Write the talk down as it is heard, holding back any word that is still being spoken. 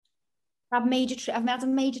I've had a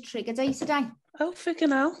major trigger day today. Oh,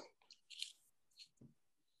 freaking hell.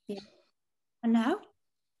 Yeah. I know.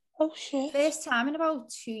 Oh, shit. First time in about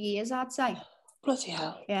 2 years, I'd say. Bloody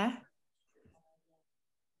hell. Yeah.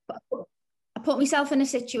 But I put myself in a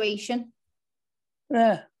situation.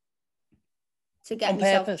 Yeah. To get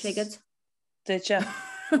myself triggered. Did you?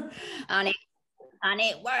 and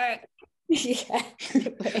it worked. Yeah.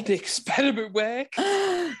 It worked. The experiment worked.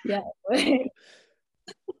 Yeah, it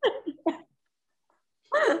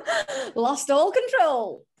worked. Lost all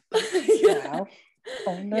control. Wow.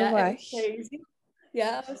 Oh, no way. It was crazy.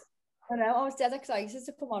 Yeah, I was dead excited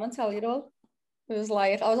to come on and tell you all. It was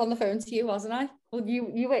like, I was on the phone to you, wasn't I? Well,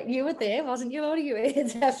 you were there, wasn't you, Laura? You were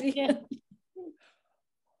everything.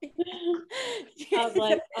 I was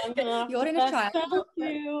like, I'm gonna You're in a child.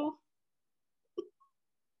 You.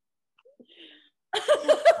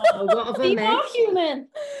 Oh, what of a mix. Human.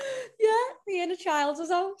 Yeah, the inner child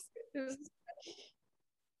was out.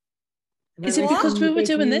 Is it because we were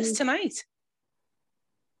doing this tonight?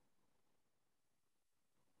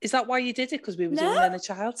 Is that why you did it? Because we were doing Inner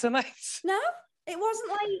Child tonight? No, it wasn't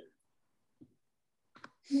like...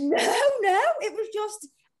 No, it was just...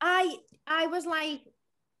 I was like...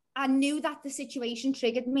 I knew that the situation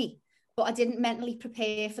triggered me, but I didn't mentally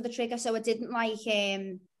prepare for the trigger, so I didn't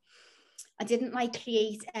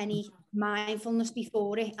create any mindfulness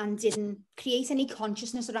before it, and didn't create any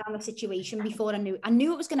consciousness around the situation before I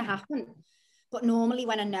knew it was going to happen. But normally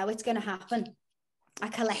when I know it's going to happen, I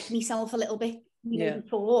collect myself a little bit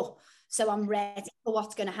before, so I'm ready for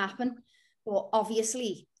what's going to happen. But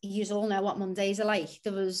obviously, you all know what Mondays are like.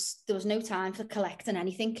 There was no time for collecting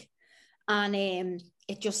anything, and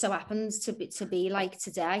it just so happens to be like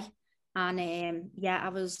today. And I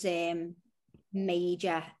was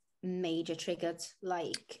major triggered.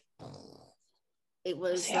 Like, it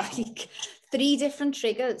was like 3 different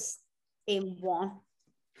triggers in one.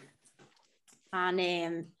 And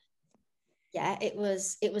it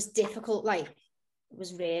was difficult. Like, it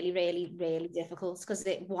was really, really, really difficult, because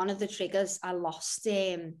one of the triggers, I lost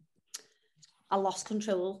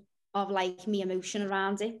control of like my emotion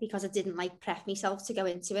around it, because I didn't like prep myself to go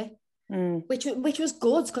into it, which was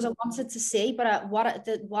good, because I wanted to see. But what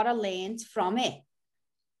I learned from it,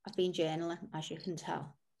 I've been journaling, as you can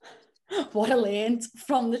tell. What I learned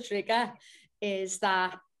from the trigger is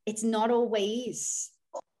that it's not always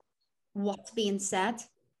what's being said,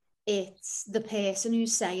 it's the person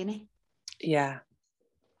who's saying it. Yeah.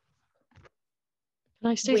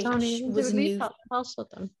 Can I say which was new.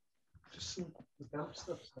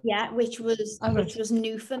 Yeah, which was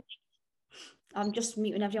new for me. I'm just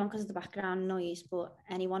muting everyone because of the background noise, but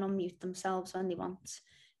anyone unmute themselves when they want.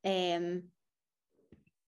 It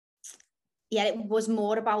was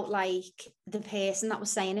more about like the person that was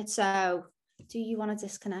saying it. So, do you want to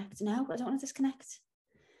disconnect? No, I don't want to disconnect.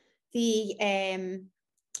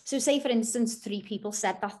 So say for instance, 3 people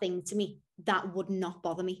said that thing to me, that would not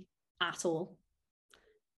bother me at all.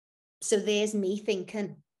 So there's me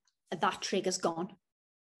thinking that trigger's gone.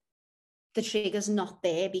 The trigger's not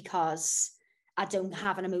there because I don't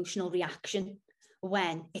have an emotional reaction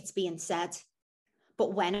when it's being said.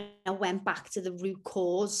 But when I went back to the root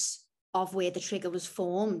cause of where the trigger was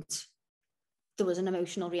formed, there was an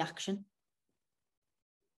emotional reaction.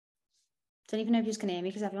 Don't even know if you can hear me,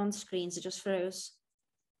 because everyone's screens are just froze.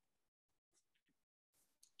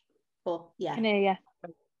 But yeah. Can hear you.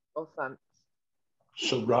 Oh, thanks.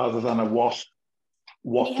 So rather than what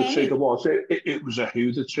the trigger was, it was a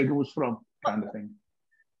who the trigger was from, kind of thing.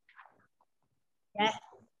 Yeah.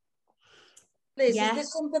 Liz, is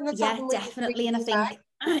this something that's happened with definitely, and I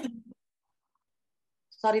think.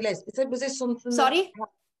 Sorry, Liz. Was this something? Sorry.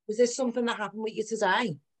 Was this something that happened with you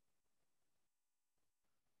today?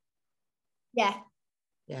 Yeah.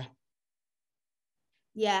 Yeah.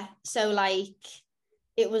 Yeah. So like,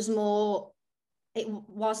 it was more. It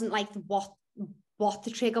wasn't like what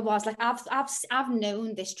the trigger was. Like I've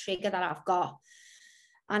known this trigger that I've got,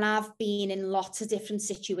 and I've been in lots of different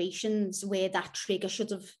situations where that trigger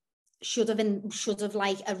should have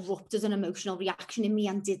like erupted an emotional reaction in me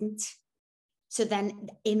and didn't. So then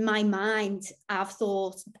in my mind, I've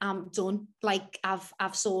thought I'm done. Like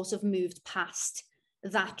I've sort of moved past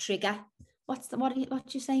that trigger. What do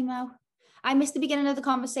you say, Mo? I missed the beginning of the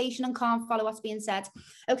conversation and can't follow what's being said.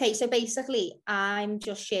 Okay, so basically I'm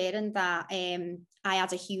just sharing that I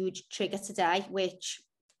had a huge trigger today, which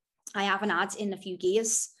I haven't had in a few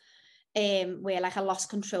years, where like I lost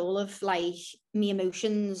control of like my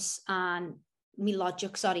emotions and my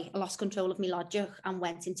logic. I lost control of my logic and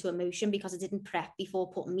went into emotion because I didn't prep before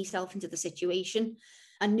putting myself into the situation.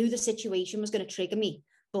 I knew the situation was going to trigger me,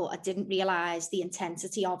 but I didn't realise the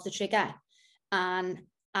intensity of the trigger. And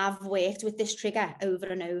I've worked with this trigger over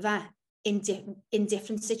and over in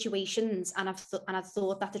different situations, and I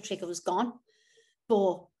thought that the trigger was gone.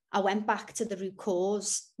 But I went back to the root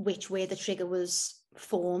cause, where the trigger was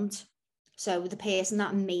formed. So the person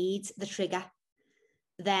that made the trigger,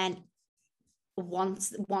 then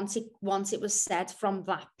once it was said from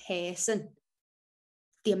that person,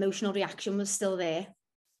 the emotional reaction was still there.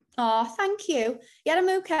 Oh, thank you. Yeah, I'm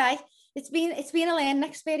okay. It's been a learning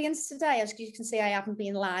experience today. As you can see, I haven't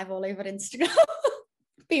been live all over Instagram,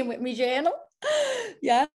 being with my journal.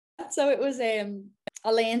 Yeah. So it was I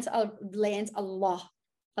learned a lot.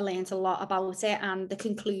 I learned a lot about it, and the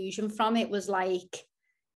conclusion from it was like,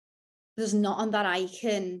 there's nothing that I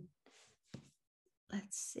can.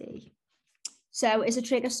 Let's see. So is a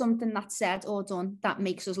trigger something that's said or done that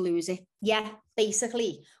makes us lose it? Yeah,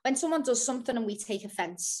 basically, when someone does something and we take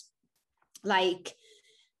offense, like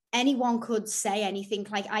anyone could say anything.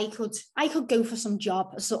 Like I could go for some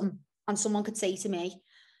job or something, and someone could say to me,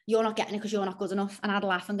 "You're not getting it because you're not good enough," and I'd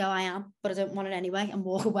laugh and go, "I am, but I don't want it anyway," and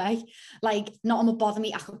walk away. Like, not gonna bother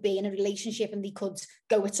me. I could be in a relationship and they could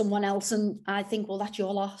go with someone else, and I think, well, that's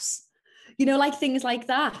your loss. You know, like things like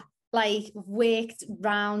that. Like, worked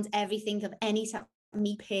round everything of any type,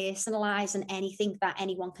 me personalising anything that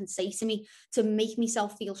anyone can say to me to make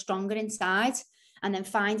myself feel stronger inside, and then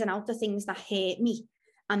finding out the things that hurt me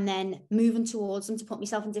and then moving towards them to put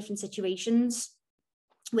myself in different situations.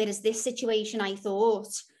 Whereas this situation, I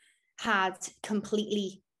thought, had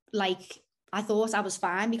completely, like, I thought I was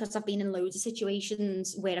fine because I've been in loads of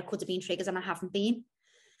situations where I could have been triggered and I haven't been.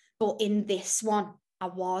 But in this one, I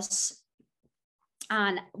was.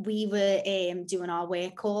 And we were doing our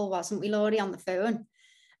work call, wasn't we, Laurie, on the phone?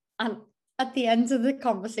 And at the end of the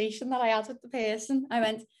conversation that I had with the person, I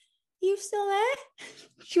went, "Are you still there?"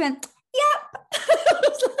 She went, "Yep."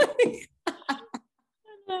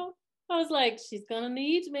 I was like, she's gonna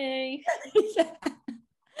need me. Yeah.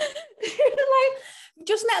 She was like,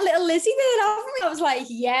 "Just met little Lizzie there, haven't we?" I was like,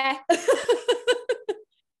 "Yeah."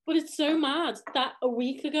 But it's so mad that a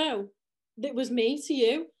week ago, it was me to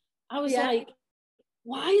you. I was like,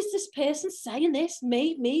 why is this person saying this?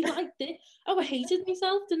 Made me like this. Oh, I hated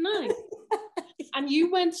myself, didn't I? And you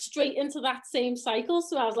went straight into that same cycle.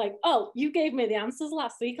 So I was like, oh, you gave me the answers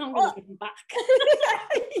last week. I'm going to give them back.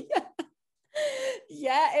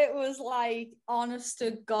 Yeah, it was like, honest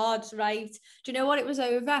to God, right? Do you know what it was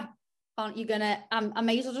over? Aren't you gonna? I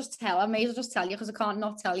may as well just tell. I may as well just tell you because I can't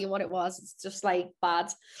not tell you what it was. It's just like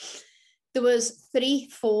bad. There was 3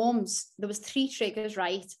 forms. There was 3 triggers,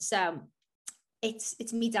 right? So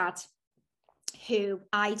it's me dad, who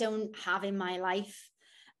I don't have in my life,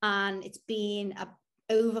 and it's been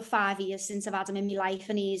over 5 years since I've had him in my life,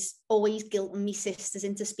 and he's always guilting me sisters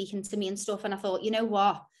into speaking to me and stuff. And I thought, you know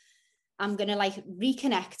what? I'm going to like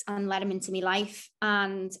reconnect and let him into my life.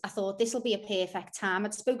 And I thought this will be a perfect time.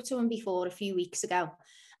 I'd spoke to him before a few weeks ago,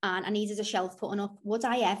 and I needed a shelf putting up. Would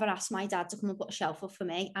I ever ask my dad to come and put a shelf up for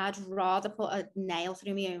me? I'd rather put a nail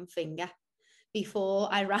through my own finger before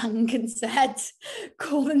I rang and said,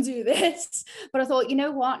 "Come and do this." But I thought, you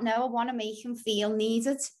know what? No, I want to make him feel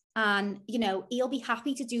needed. And, you know, he'll be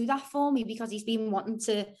happy to do that for me because he's been wanting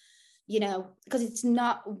to, you know, because it's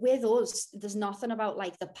not with us. There's nothing about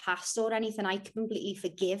like the past or anything. I completely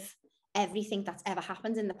forgive everything that's ever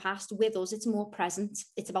happened in the past. With us, it's more present.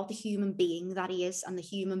 It's about the human being that he is and the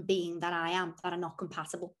human being that I am that are not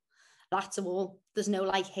compatible. That's all. There's no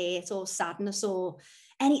like hate or sadness or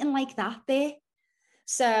anything like that there.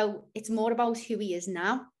 So it's more about who he is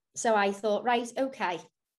now. So I thought, right, okay.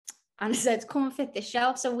 And I said, "Come and fit this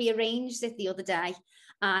shelf." So we arranged it the other day,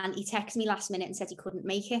 and he texted me last minute and said he couldn't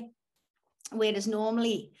make it. Whereas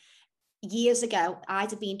normally, years ago,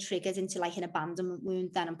 I'd have been triggered into like an abandonment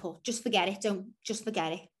wound then and put, "Just forget it, just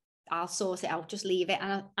forget it. I'll sort it out, just leave it."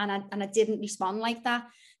 And I didn't respond like that.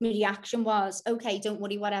 My reaction was, "Okay, don't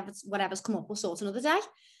worry, whatever's come up, we'll sort another day."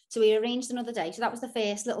 So we arranged another day. So that was the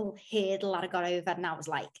first little hurdle that I got over, and I was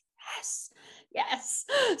like, yes.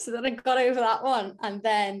 So then I got over that one, and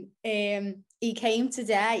then he came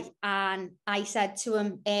today, and I said to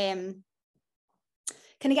him, "Can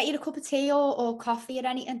I get you a cup of tea or coffee or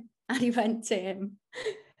anything?" And he went,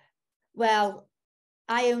 "Well,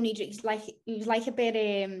 I only drink," like, he was like a bit,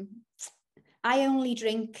 "I only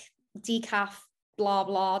drink decaf, blah,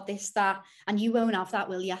 blah, this, that, and you won't have that,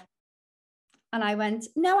 will you?" And I went,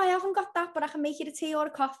 "No, I haven't got that, but I can make you a tea or a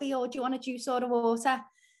coffee, or do you want a juice or a water?"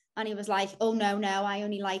 And he was like, "Oh, no, I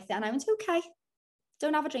only like that." And I went, "Okay,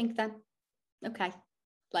 don't have a drink then." Okay,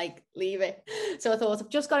 like, leave it. So I thought, I've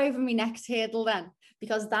just got over my next hurdle then,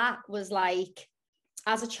 because that was like,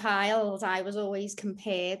 as a child, I was always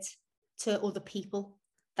compared to other people,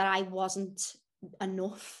 that I wasn't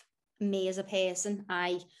enough, me as a person.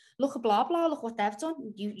 Look at blah, blah, look what they've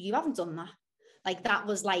done. You haven't done that. Like, that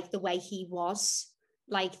was like the way he was,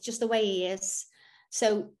 like just the way he is.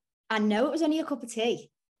 So I know it was only a cup of tea,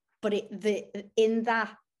 but the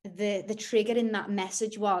trigger in that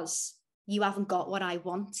message was, you haven't got what I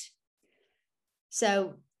want.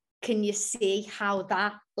 So can you see how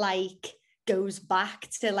that like goes back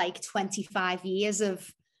to like 25 years of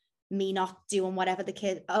me not doing whatever the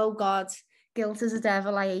kid, oh God, guilt is a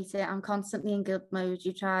devil, I hate it, I'm constantly in guilt mode,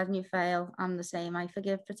 you tried and you fail, I'm the same, I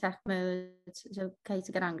forgive, protect mode, it's okay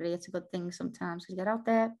to get angry, it's a good thing sometimes, because you get out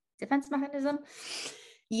there, defense mechanism.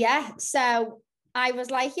 Yeah, so I was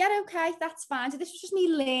like, yeah, okay, that's fine. So this was just me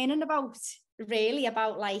learning about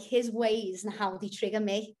like his ways and how they trigger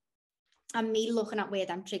me, and me looking at where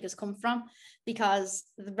them triggers come from, because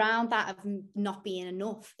around that of not being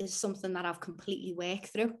enough is something that I've completely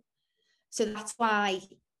worked through. So that's why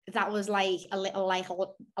that was like a little like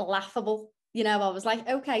a laughable, you know, I was like,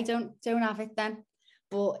 okay, don't have it then.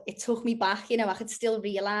 But it took me back, you know, I could still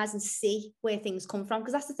realize and see where things come from,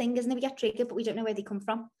 because that's the thing, isn't it? We get triggered, but we don't know where they come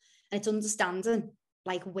from. And it's understanding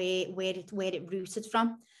like where it rooted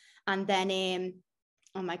from. And then,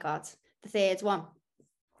 oh my God, the third one,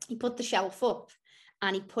 he put the shelf up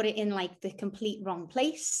and he put it in like the complete wrong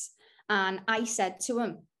place. And I said to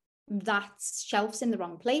him, that shelf's in the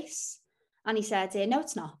wrong place. And he said, no,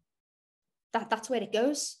 it's not. That's where it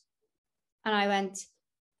goes. And I went,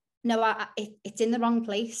 no, it's in the wrong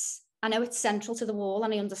place. I know it's central to the wall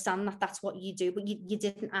and I understand that that's what you do, but you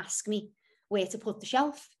didn't ask me where to put the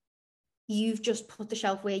shelf. You've just put the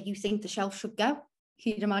shelf where you think the shelf should go.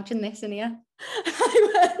 Can you imagine this in here?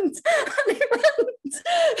 I went,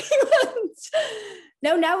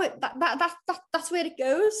 no, that's where it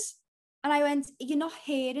goes. And I went, you're not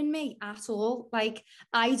hearing me at all. Like,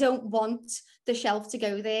 I don't want the shelf to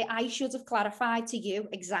go there. I should have clarified to you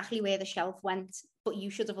exactly where the shelf went, but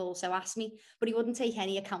you should have also asked me. But he wouldn't take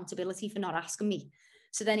any accountability for not asking me.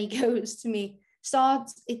 So then he goes to me,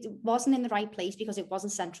 it wasn't in the right place because it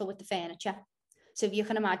wasn't central with the furniture. So if you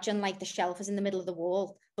can imagine, like, the shelf is in the middle of the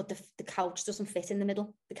wall, but the couch doesn't fit in the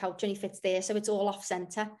middle. The couch only fits there, so it's all off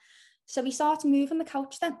center. So he started moving the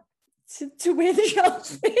couch then to where the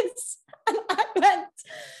shelf is. And I went,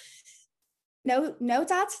 no,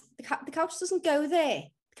 Dad, the couch doesn't go there.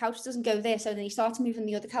 The couch doesn't go there. So then he started moving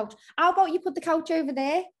the other couch. How about you put the couch over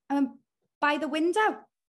there by the window?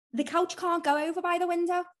 The couch can't go over by the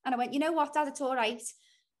window. And I went, you know what, Dad, it's all right.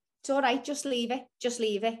 It's all right, just leave it.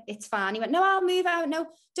 It's fine. He went, no, I'll move out. No,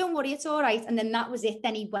 don't worry, it's all right. And then that was it.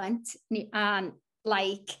 Then he went and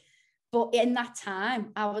like, but in that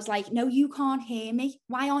time, I was like, no, you can't hear me.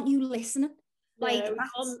 Why aren't you listening? Like,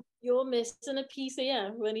 you're missing a piece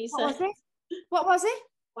here when he said, what was it?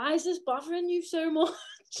 Why is this bothering you so much?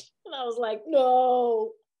 And I was like,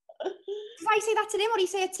 no. Did I say that to him or did he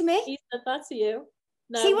say it to me? He said that to you.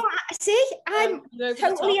 No. I'm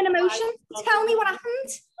totally in emotion. Tell me what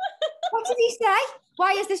happened. What did he say?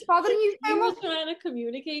 Why is this bothering you so much? He was trying to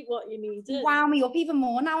communicate what you needed. Wow me up even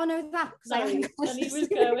more now I know that. And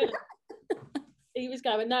he was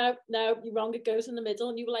going, no, you're wrong, it goes in the middle.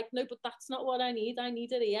 And you were like, no, but that's not what I need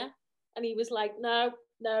it here. And he was like, no,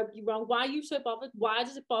 you're wrong. Why are you so bothered? Why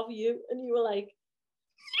does it bother you? And you were like,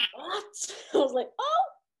 what? I was like, oh,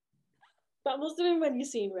 that must have been when you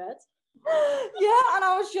seen red. Yeah, and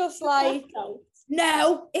I was just like,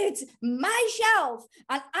 no, it's my shelf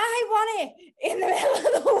and I want it in the middle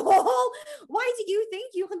of the wall. Why do you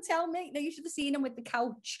think you can tell me? No, you should have seen him with the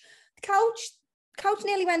couch. The couch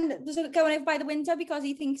nearly was going over by the window because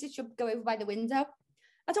he thinks it should go over by the window.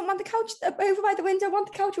 I don't want the couch over by the window. I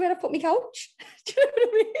want the couch where I put my couch. Do you know what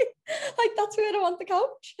I mean? Like, that's where I want the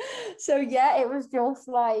couch. So yeah, it was just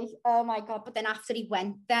like, oh my God. But then after he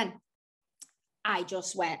went, then I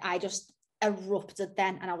just erupted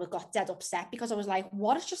then, and I got dead upset because I was like,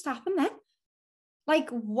 what has just happened then? Like,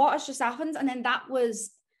 what has just happened? And then that was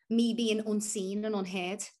me being unseen and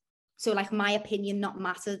unheard. So like, my opinion not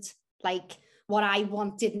mattered. Like, what I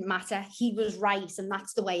want didn't matter. He was right, and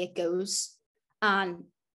that's the way it goes. And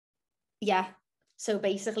yeah, so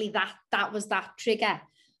basically that was that trigger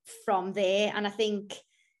from there. And I think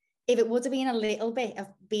if it would have been a little bit of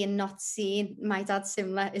being not seen, my dad's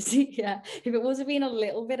similar, is he? Yeah. If it would have been a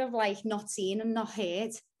little bit of like not seen and not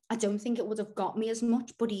heard, I don't think it would have got me as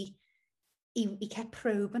much. But he kept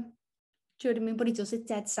probing. Do you know what I mean? But he does it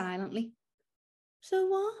dead silently. So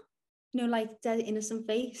what? You know, like dead innocent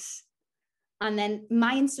face. And then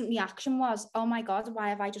my instant reaction was, oh my God, why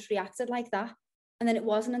have I just reacted like that? And then it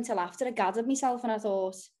wasn't until after I gathered myself and I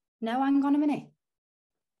thought, no, hang on a minute.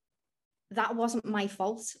 that wasn't my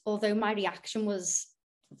fault, although my reaction was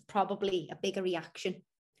probably a bigger reaction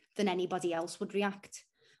than anybody else would react.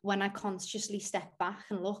 When I consciously stepped back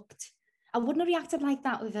and looked, I wouldn't have reacted like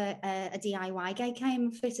that with a DIY guy came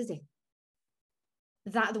and fitted it.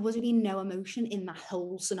 That there would have been no emotion in that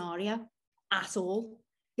whole scenario at all.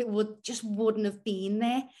 It wouldn't have been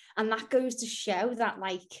there. And that goes to show that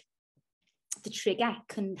like the trigger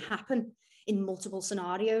can happen in multiple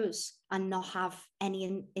scenarios and not have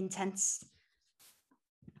any intense.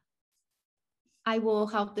 I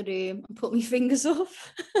walk out the room and put my fingers up.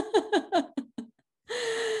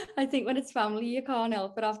 I think when it's family, you can't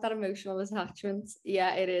help but have that emotional attachment.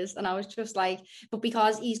 Yeah, it is. And I was just like, but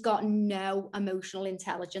because he's got no emotional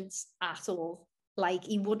intelligence at all, like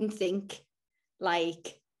he wouldn't think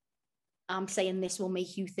like, I'm saying this will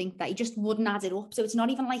make you think that. He just wouldn't add it up. So it's not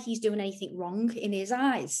even like he's doing anything wrong in his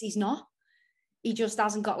eyes. He's not. He just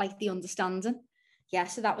hasn't got like the understanding. Yeah,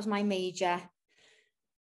 so that was my major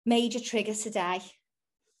trigger today.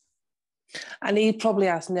 And he probably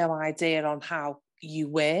has no idea on how you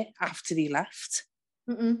were after he left.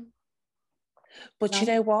 Mm-mm. But you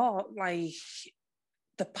know what? Like,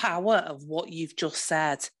 the power of what you've just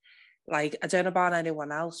said, like, I don't know about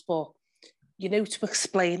anyone else, but, you know, to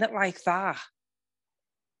explain it like that,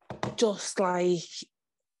 just like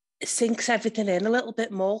sinks everything in a little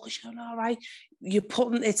bit more, because you're going, all right, you're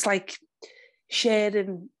putting, it's like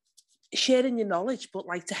sharing your knowledge, but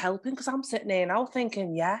like to help him, because I'm sitting here now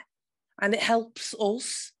thinking, yeah, and it helps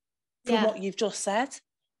us from what you've just said.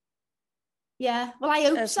 Yeah, well, I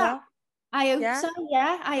hope so. Well. I hope so.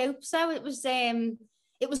 Yeah, I hope so. It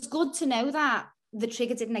was good to know that the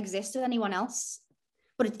trigger didn't exist with anyone else,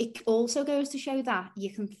 but it also goes to show that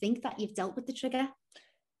you can think that you've dealt with the trigger,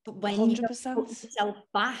 but when 100%. You put yourself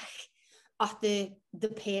back at the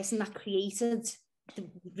person that created the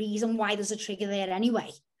reason why there's a trigger there anyway,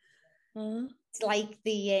 it's like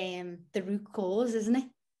the root cause, isn't it?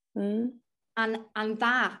 And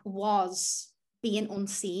that was being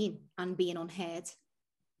unseen and being unheard.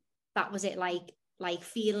 That was it, like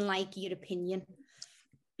feeling like your opinion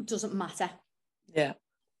doesn't matter. Yeah.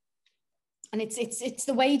 And it's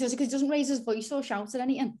the way he does it, because he doesn't raise his voice or shout at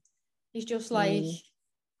anything. He's just like,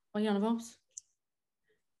 what are you on about?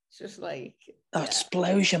 It's just like... Oh, it just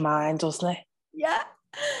blows your mind, doesn't it? Yeah.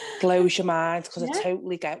 Blows your mind, because I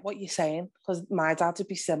totally get what you're saying, because my dad would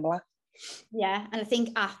be similar. Yeah, and I think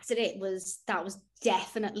after that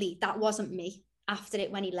wasn't me. After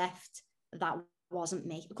it, when he left, that wasn't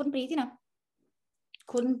me. I couldn't breathe,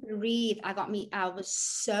 couldn't breathe. I was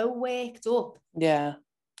so worked up. Yeah.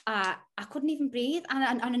 I couldn't even breathe,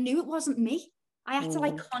 and I knew it wasn't me. I had to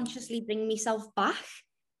like consciously bring myself back,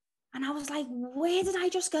 and I was like, where did I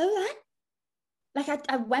just go then? Like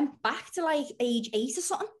I went back to like age 8 or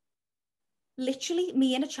something. Literally,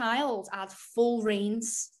 me and a child had full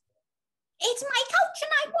reins. It's my couch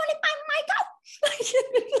and I want it by my couch.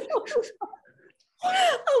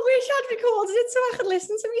 I wish I'd recorded it so I could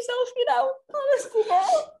listen to myself, honestly.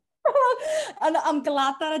 And I'm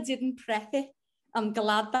glad that I didn't prep it. I'm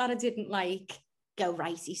glad that I didn't like go,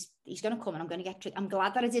 right, he's going to come and I'm going to get tricked. I'm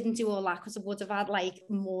glad that I didn't do all that, because I would have had like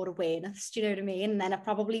more awareness, do you know what I mean? And then I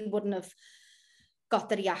probably wouldn't have got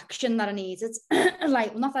the reaction that I needed.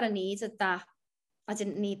 Like, not that I needed that. I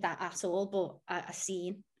didn't need that at all, but I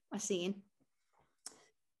seen.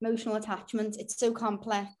 Emotional attachment, it's so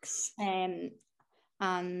complex and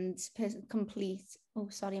complete. Oh,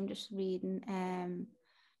 sorry, I'm just reading.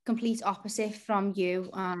 Complete opposite from you,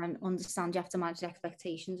 and understand you have to manage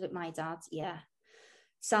expectations with my dad. Yeah,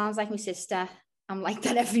 sounds like my sister. I'm like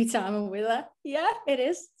that every time I'm with her. Yeah, it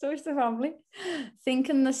is. So it's the family.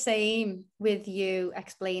 Thinking the same with you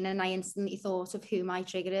explaining, I instantly thought of who my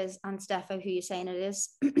trigger is, and Stefo, who you're saying it is.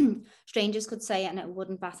 Strangers could say it and it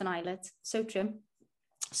wouldn't bat an eyelid. So true.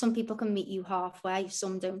 Some people can meet you halfway,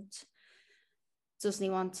 some don't. Doesn't he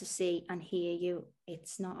want to see and hear you?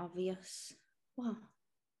 It's not obvious. What?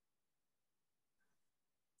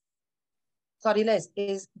 Sorry, Liz,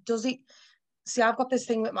 does he... See, I've got this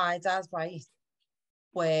thing with my dad, right,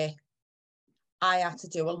 where I had to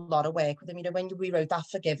do a lot of work with him. When we wrote that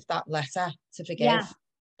letter to forgive,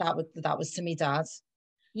 that was to me dad.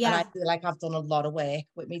 Yeah. And I feel like I've done a lot of work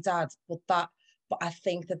with me dad, but I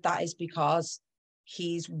think that is because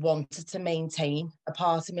he's wanted to maintain a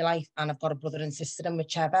part of my life, and I've got a brother and sister and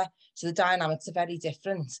whichever. So the dynamics are very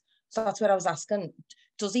different. So that's what I was asking.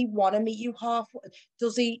 Does he want to meet you halfway?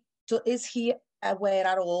 Is he aware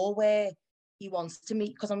at all where he wants to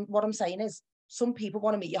meet? Because what I'm saying is, some people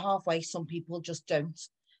want to meet you halfway, some people just don't.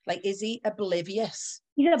 Like, is he oblivious?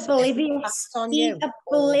 He's oblivious. He's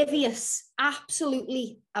oblivious.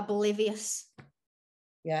 Absolutely oblivious.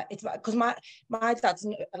 Yeah, it's because my dad's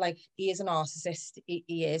like, he is a narcissist. He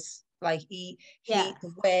is like Yeah.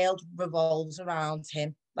 the world revolves around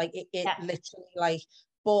him. Like it literally, like,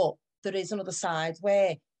 but there is another side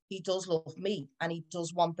where he does love me and he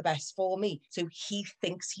does want the best for me. So he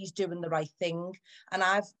thinks he's doing the right thing. And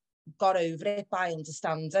I've got over it by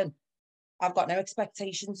understanding I've got no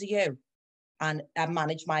expectations of you. And I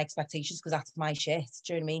manage my expectations because that's my shit.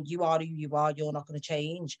 Do you know what I mean? You are who you are. You're not going to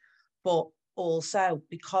change. But also,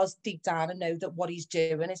 because deep down I know that what he's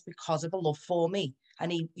doing is because of a love for me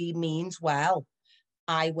and he means well,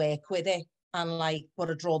 I work with it and like, but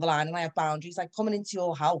I draw the line and I have boundaries. Like coming into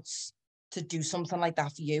your house to do something like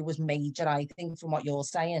that for you was major, I think, from what you're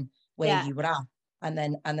saying, where you were at. And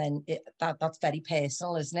then that's very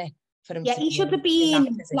personal, isn't it? For him to he be should have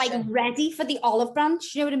been like ready for the olive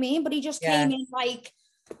branch, you know what I mean? But he just came in like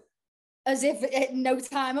as if no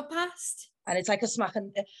time had passed. And it's like a smack,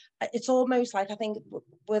 and it's almost like, I think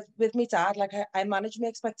with my dad, like I manage my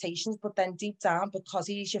expectations, but then deep down, because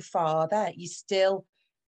he's your father, you still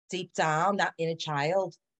deep down, that inner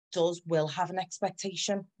child will have an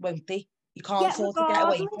expectation, won't they? You can't sort of get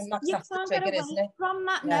away from that. You That's the can't trigger, get away isn't it? from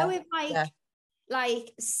that. No, if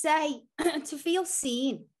like say to feel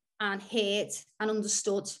seen and heard and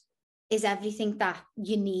understood is everything that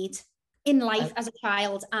you need in life as a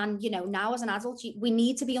child, and you know, now as an adult, we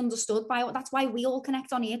need to be understood by it. That's why we all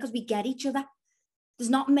connect on here, because we get each other.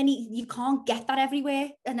 There's not many, you can't get that everywhere,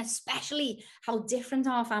 and especially how different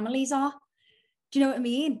our families are. Do you know what I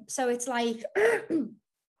mean? So it's like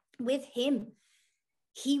with him,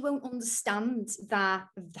 he won't understand that,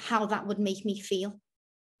 how that would make me feel.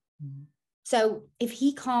 Mm. So if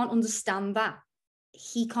he can't understand that,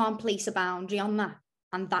 he can't place a boundary on that,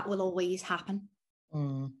 and that will always happen.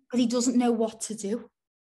 Because he doesn't know what to do.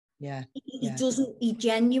 He doesn't, he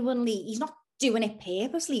genuinely, he's not doing it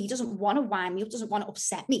purposely. He doesn't want to wind me up, doesn't want to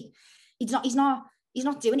upset me. He's not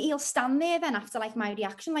doing it. He'll stand there then after like my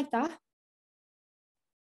reaction like that,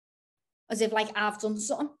 as if like I've done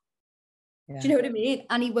something. Do you know what I mean?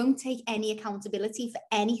 And he won't take any accountability for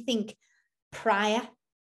anything prior.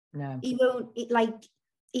 No. He won't,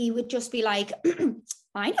 he would just be like,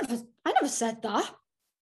 I never said that.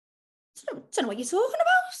 I don't know what you're talking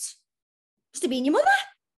about. Must have been your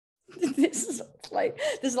mother. This is like,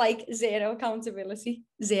 there's like zero accountability.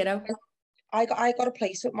 Zero. I got a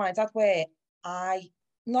place with my dad where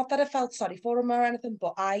not that I felt sorry for him or anything,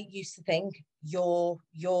 but I used to think it'll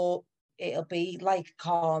be like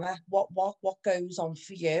karma. What goes on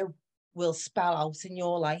for you will spell out in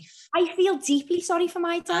your life. I feel deeply sorry for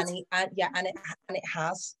my dad. And it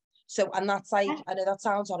has. So, and that's like, I know that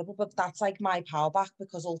sounds horrible, but that's like my power back,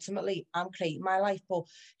 because ultimately I'm creating my life, but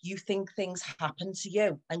you think things happen to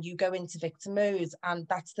you and you go into victim mode, and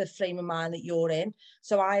that's the frame of mind that you're in.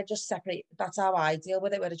 So I just separate, that's how I deal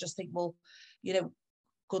with it, where I just think, well, you know,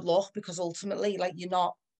 good luck, because ultimately, like, you're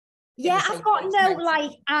not. Yeah, I've got no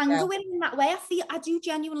like anger with him in that way. I do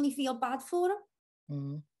genuinely feel bad for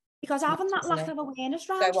him. Because having that lack of awareness,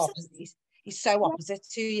 right? He's so opposite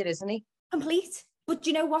to you, isn't he? Complete. But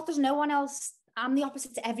you know what? There's no one else. I'm the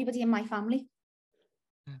opposite to everybody in my family.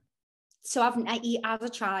 So as a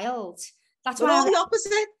child, that's why we're all the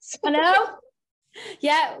opposites. I know.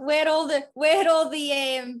 Yeah, we're all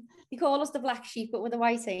the you call us the black sheep, but we're the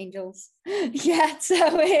white angels. Yeah.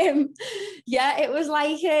 So yeah, it was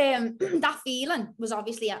like that feeling was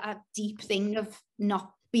obviously a deep thing of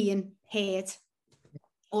not being heard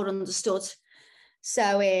or understood.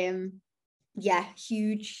 So yeah,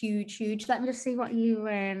 huge. Let me just see what you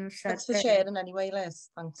said. Thanks for sharing anyway, Liz.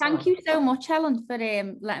 Thank you so much, Helen, for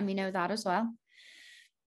letting me know that as well.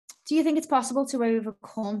 Do you think it's possible to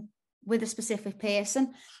overcome with a specific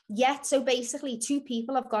person? Yeah, so basically 2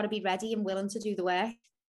 people have got to be ready and willing to do the work.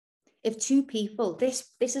 If 2 people, this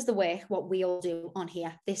is the work, what we all do on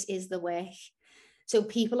here, this is the work. So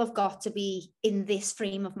people have got to be in this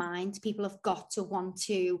frame of mind. People have got to want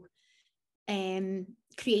to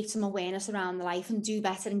create some awareness around their life and do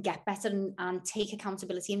better and get better and take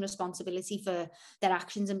accountability and responsibility for their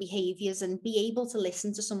actions and behaviors, and be able to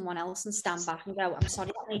listen to someone else and stand back and go, I'm sorry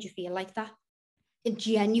that made you feel like that. And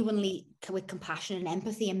genuinely, with compassion and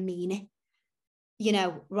empathy, and mean it, you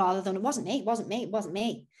know, rather than it wasn't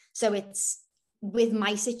me. So it's with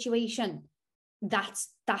my situation, that's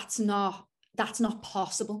not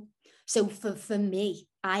possible. So for me,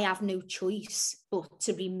 I have no choice but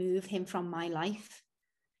to remove him from my life.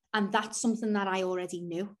 And that's something that I already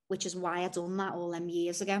knew, which is why I done that all them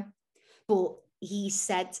years ago. But he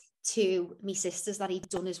said to me sisters that he'd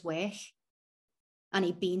done his work, and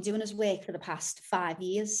he'd been doing his work for the past 5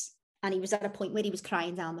 years. And he was at a point where he was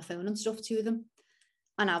crying down the phone and stuff to them.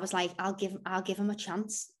 And I was like, I'll give him a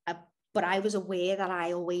chance. But I was aware that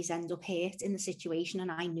I always end up hurt in the situation,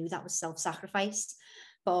 and I knew that was self-sacrifice.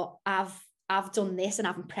 But I've done this and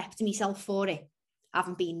I haven't prepped myself for it. I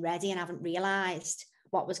haven't been ready and I haven't realised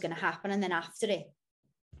what was going to happen. And then after it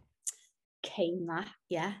came that,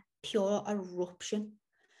 pure eruption.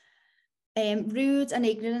 Rude and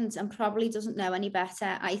ignorant and probably doesn't know any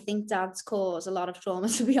better. I think dads cause a lot of trauma,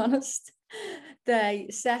 to be honest. They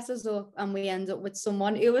set us up and we end up with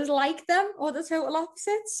someone who was like them or the total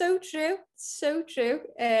opposite. So true. So true.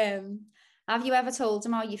 Have you ever told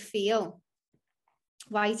them how you feel?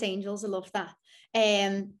 White angels, I love that.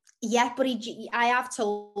 But I have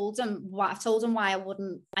told him why I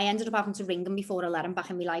wouldn't. I ended up having to ring him before I let him back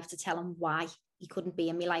in my life to tell him why he couldn't be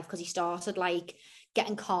in my life, because he started like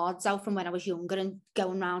getting cards out from when I was younger and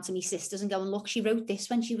going round to my sisters and going, look, she wrote this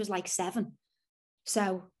when she was like 7.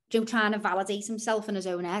 So trying to validate himself in his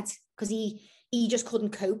own head, because he just couldn't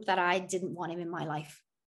cope that I didn't want him in my life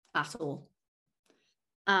at all.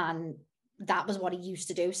 And that was what he used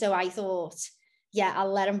to do. So I thought,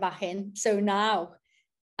 I'll let him back in. So now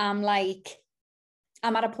I'm at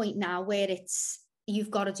a point now where it's,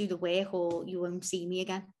 you've got to do the work or you won't see me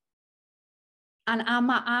again. And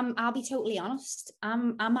I'll be totally honest.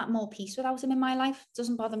 I'm at more peace without him in my life. It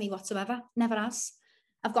doesn't bother me whatsoever. Never has.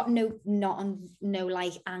 I've got no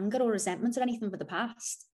like anger or resentment or anything for the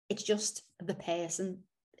past. It's just the person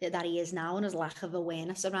that he is now and his lack of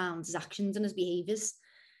awareness around his actions and his behaviours.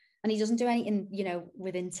 And he doesn't do anything,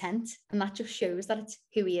 with intent. And that just shows that it's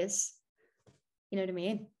who he is. You know what I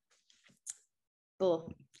mean? But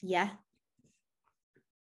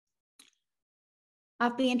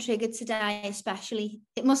I've been triggered today, especially.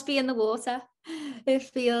 It must be in the water. It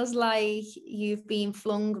feels like you've been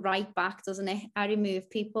flung right back, doesn't it? I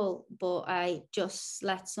remove people, but I just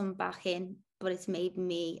let some back in. But it's made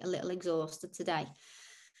me a little exhausted today.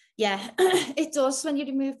 Yeah, it does when you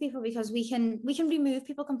remove people, because we can remove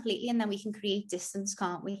people completely and then we can create distance,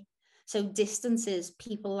 can't we? So distance is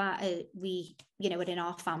people that we, are in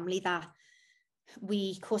our family that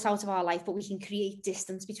we cut out of our life, but we can create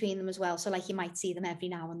distance between them as well. So like you might see them every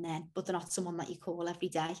now and then, but they're not someone that you call every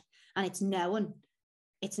day. And it's knowing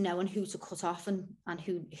who to cut off and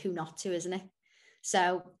who not to, isn't it?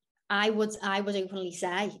 So I would openly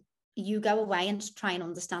say, you go away and try and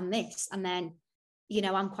understand this. And then,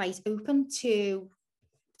 I'm quite open to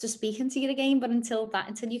speaking to you again. But until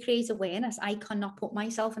you create awareness, I cannot put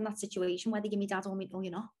myself in that situation, whether you're my dad or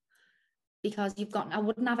you're not. Because I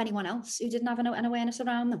wouldn't have anyone else who didn't have an awareness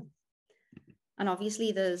around them. And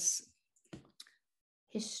obviously there's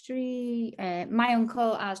history. My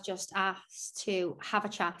uncle has just asked to have a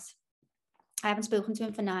chat. I haven't spoken to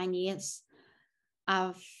him for 9 years.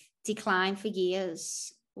 I've declined for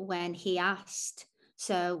years when he asked.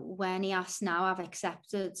 So when he asked now, I've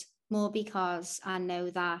accepted, more because I know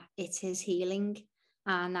that it's his healing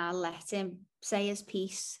and I'll let him say his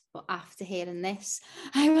piece. But after hearing this,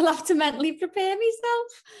 I will have to mentally prepare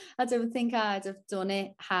myself. I don't think I'd have done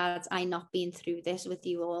it had I not been through this with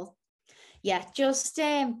you all. Just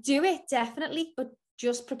do it, definitely, but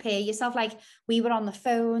just prepare yourself. Like, we were on the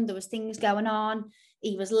phone, there was things going on,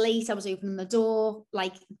 he was late, I was opening the door,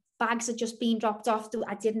 like bags had just been dropped off.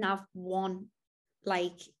 I didn't have one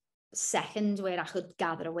second where I could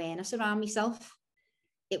gather awareness around myself.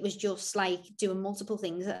 It was just like doing multiple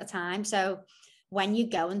things at a time. So when you're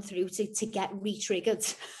going through to get re-triggered,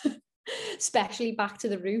 especially back to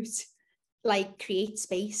the root, create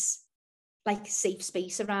space, safe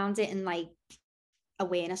space around it, and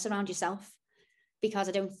awareness around yourself. Because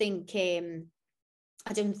I don't think if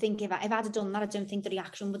I'd have done that, I don't think the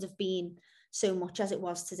reaction would have been so much as it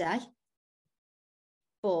was today.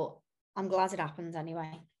 But I'm glad it happened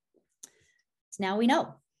anyway. So now we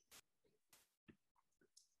know.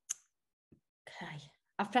 Okay,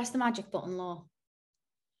 I've pressed the magic button, Law.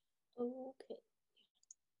 Okay.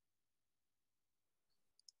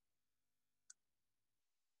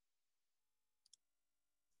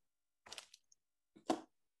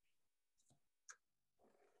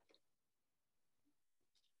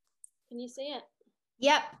 Can you see it?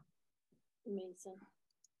 Yep. Amazing.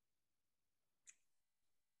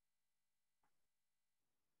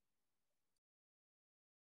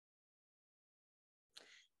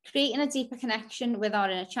 Creating a deeper connection with our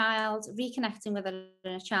inner child. Reconnecting with our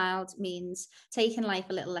inner child means taking life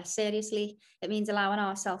a little less seriously. It means allowing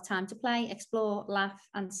ourselves time to play, explore, laugh,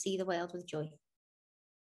 and see the world with joy.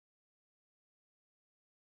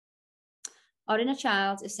 Our inner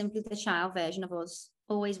child is simply the child version of us,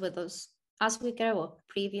 always with us. As we grow up,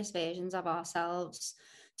 previous versions of ourselves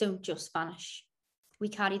don't just vanish. We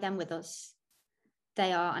carry them with us.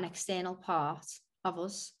 They are an external part of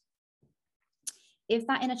us. If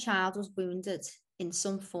that inner child was wounded in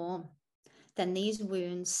some form, then these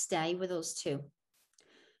wounds stay with us too.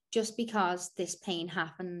 Just because this pain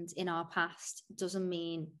happened in our past doesn't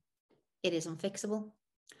mean it is unfixable.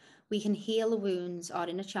 We can heal the wounds our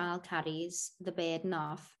inner child carries the burden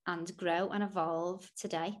of and grow and evolve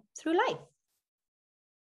today through life.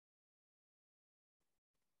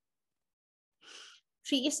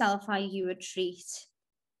 Treat yourself how you would treat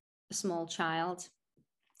a small child.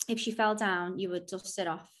 If she fell down, you would dust it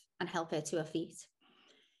off and help her to her feet.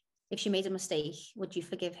 If she made a mistake, would you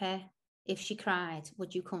forgive her? If she cried,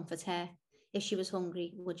 would you comfort her? If she was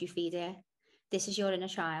hungry, would you feed her? This is your inner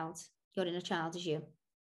child. Your inner child is you.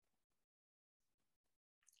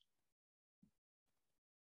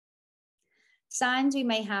 Signs we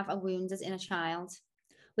may have a wounded inner child.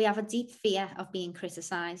 We have a deep fear of being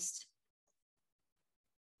criticised.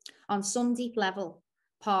 On some deep level,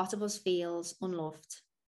 part of us feels unloved.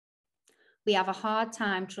 We have a hard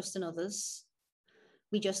time trusting others.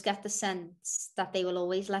 We just get the sense that they will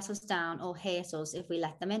always let us down or hurt us if we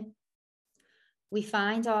let them in. We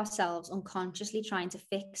find ourselves unconsciously trying to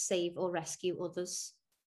fix, save, or rescue others.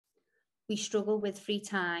 We struggle with free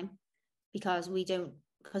time because we don't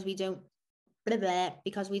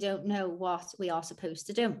know what we are supposed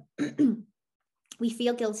to do. We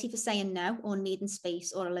feel guilty for saying no or needing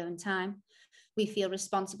space or alone time. We feel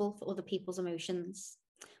responsible for other people's emotions.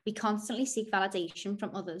 We constantly seek validation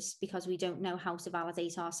from others because we don't know how to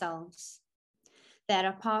validate ourselves. There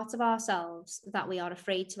are parts of ourselves that we are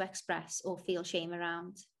afraid to express or feel shame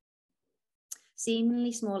around.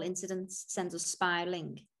 Seemingly small incidents send us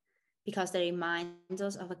spiraling because they remind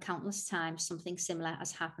us of a countless times something similar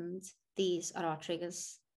has happened. These are our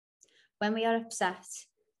triggers. When we are upset,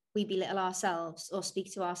 we belittle ourselves or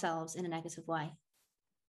speak to ourselves in a negative way.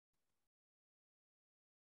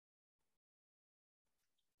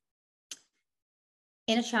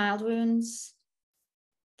 Inner child wounds,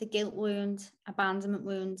 the guilt wound, abandonment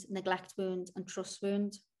wound, neglect wound, and trust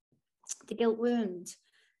wound. The guilt wound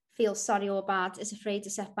feels sorry or bad, is afraid to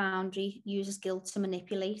set boundary, uses guilt to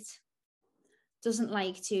manipulate, doesn't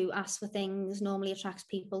like to ask for things, normally attracts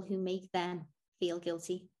people who make them feel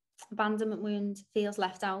guilty. Abandonment wound feels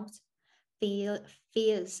left out,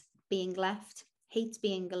 fears being left, hates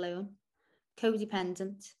being alone,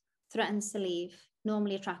 codependent, threatens to leave,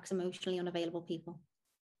 normally attracts emotionally unavailable people.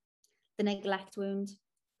 The neglect wound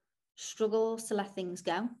struggles to let things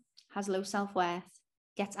go, has low self-worth,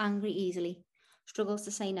 gets angry easily, struggles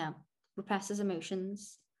to say no, represses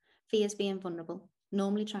emotions, fears being vulnerable,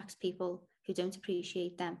 normally attracts people who don't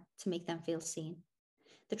appreciate them to make them feel seen.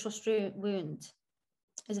 The trust wound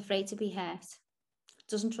is afraid to be hurt,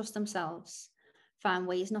 doesn't trust themselves, finds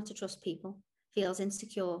ways not to trust people, feels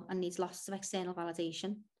insecure and needs lots of external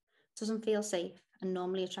validation, doesn't feel safe, and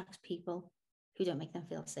normally attracts people who don't make them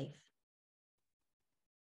feel safe.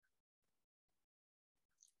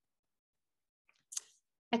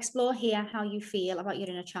 Explore here how you feel about your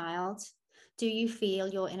inner child. Do you feel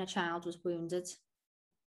your inner child was wounded,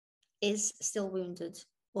 is still wounded,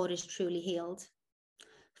 or is truly healed?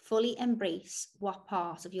 Fully embrace what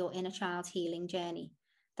part of your inner child healing journey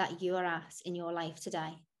that you are at in your life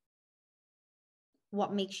today.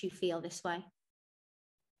 What makes you feel this way?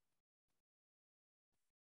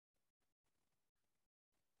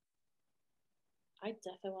 I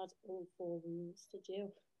definitely had all 4 wounds, did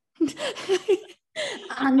you?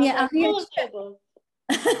 and the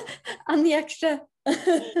extra.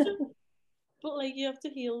 But like you have to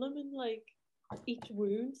heal them in like each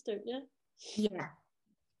wound, don't you? Yeah.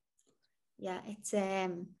 Yeah, it's a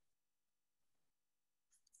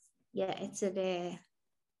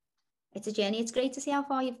journey. It's great to see how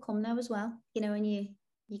far you've come now as well. You know, when you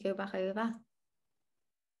go back over.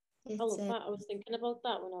 I love that. I was thinking about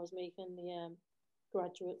that when I was making the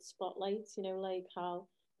graduate spotlights, you know, like how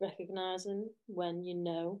recognizing when you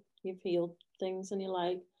know you've healed things and you're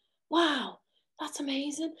like, wow, that's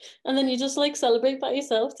amazing. And then you just like celebrate by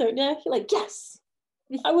yourself, don't you? You're like, yes,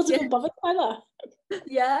 I wasn't even bothered by that.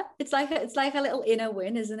 Yeah, it's like a little inner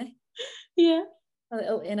win, isn't it? Yeah. A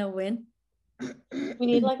little inner win. We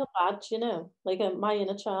need like a badge, you know, like my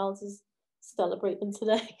inner child is celebrating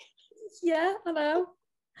today. Yeah, I know.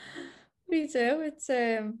 Me too. It's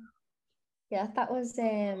yeah, that was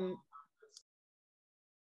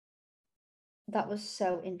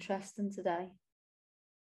so interesting today.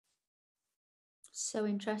 So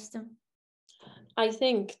interesting. I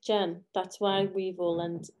think, Jen, that's why we've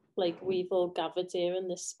all gathered here in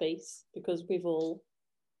this space, because we've all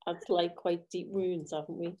had like quite deep wounds,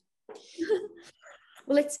 haven't we?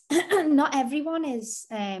 Well, it's not everyone has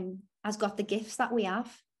got the gifts that we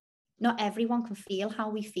have. Not everyone can feel how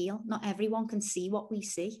we feel. Not everyone can see what we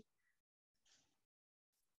see.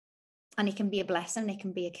 And it can be a blessing, it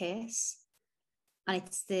can be a curse. And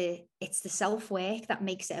it's the self-work that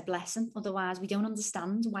makes it a blessing. Otherwise, we don't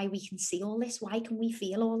understand why we can see all this. Why can we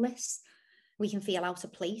feel all this? We can feel out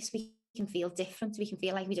of place. We can feel different. We can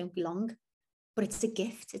feel like we don't belong. But it's a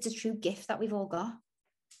gift. It's a true gift that we've all got.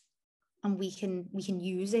 And we can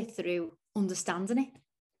use it through understanding it.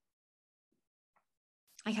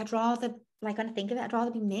 Like, I'd rather, like, when I think of it, I'd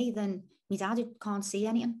rather be me than my dad who can't see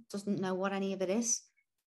anything, doesn't know what any of it is.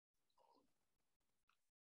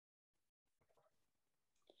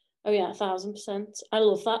 Oh yeah, 1,000%. I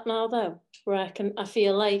love that now though, where I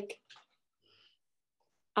feel like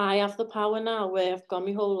I have the power now, where I've gone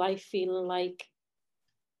my whole life feeling like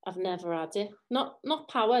I've never had it. Not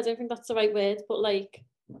power, I don't think that's the right word, but like,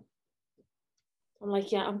 I'm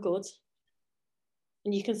like, yeah, I'm good.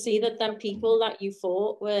 And you can see that them people that you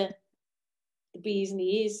thought were the bee's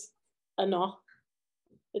knees are not.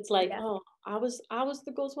 It's like, oh, I was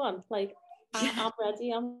the good one. Like, I'm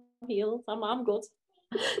ready, I'm healed, I'm good.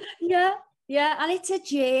 Yeah, and it's a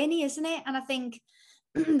journey, isn't it? And I think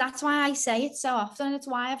that's why I say it so often, and it's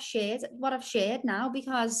why I've shared what I've shared now,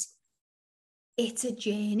 because it's a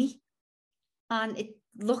journey. And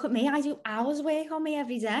look at me, I do hours work on me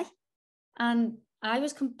every day, and I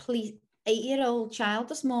was complete 8-year-old child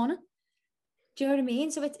this morning. Do you know what I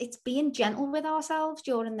mean? So it's being gentle with ourselves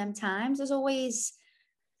during them times. There's always,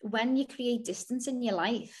 when you create distance in your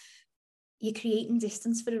life, you're creating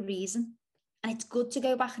distance for a reason. And it's good to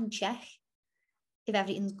go back and check if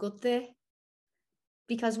everything's good there,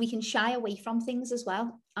 because we can shy away from things as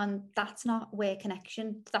well. And that's not where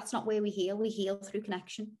we heal through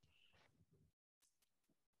connection.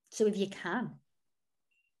 So if you can.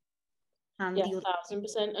 And yeah,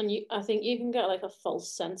 1,000%. And I think you can get like a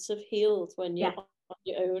false sense of healed when you're on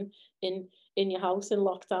your own in your house in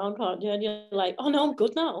lockdown, can't you? And you're like, oh no, I'm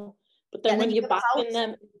good now. But then when you're back in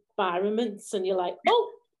them environments and you're like,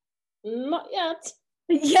 oh, not yet.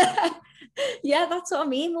 Yeah, that's what I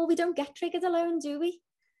mean. Well, we don't get triggered alone, do we?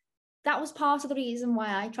 That was part of the reason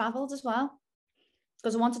why I travelled as well,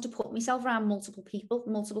 because I wanted to put myself around multiple people,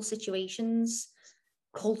 multiple situations,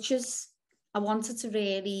 cultures. I wanted to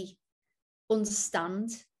really understand,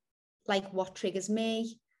 like, what triggers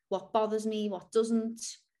me, what bothers me, what doesn't.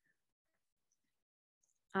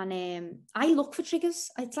 And I look for triggers.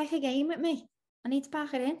 It's like a game with me. I need to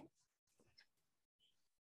pack it in.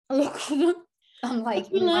 I look for them. I'm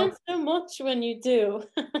like, you learn so much when you do.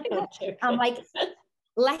 I'm like,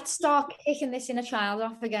 let's start kicking this inner child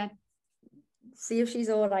off again. See if she's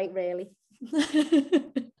all right, really.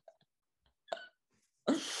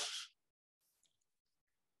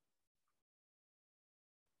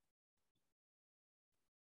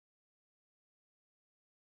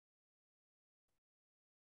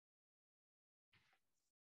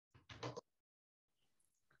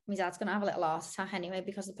 My dad's going to have a little heart attack anyway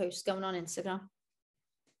because the post's going on Instagram.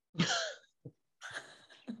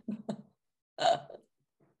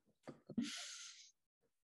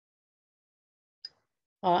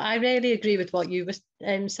 Oh, I really agree with what you were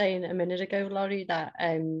saying a minute ago, Laurie, that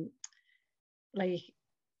like,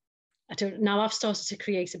 I don't, now I've started to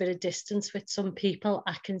create a bit of distance with some people.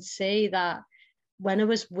 I can see that when I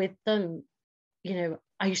was with them, you know,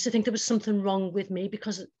 I used to think there was something wrong with me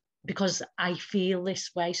because I feel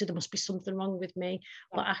this way, so there must be something wrong with me.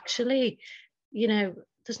 But actually, you know,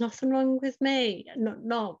 there's nothing wrong with me.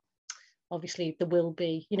 Not obviously there will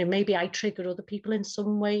be, you know, maybe I trigger other people in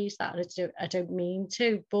some ways that I don't mean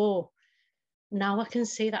to, but now I can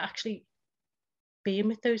see that actually being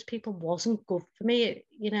with those people wasn't good for me,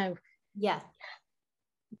 you know. Yeah.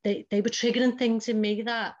 They were triggering things in me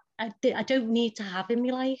that I don't need to have in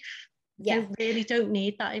my life. Yeah. I really don't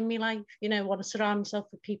need that in my life. You know, I want to surround myself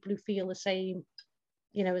with people who feel the same,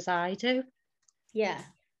 you know, as I do. Yeah.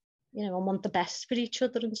 You know, I want the best for each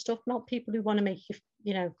other and stuff, not people who want to make you,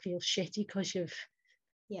 you know, feel shitty because you've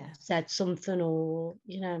said something, or,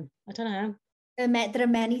 you know, I don't know. There are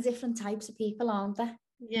many different types of people, aren't there?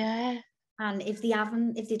 Yeah. And if they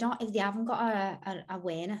haven't got a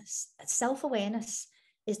awareness, self-awareness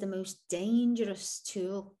is the most dangerous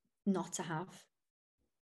tool not to have.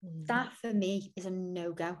 That for me is a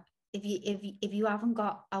no-go. If you haven't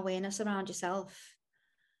got awareness around yourself,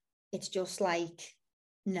 it's just like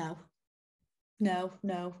no.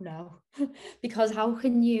 Because how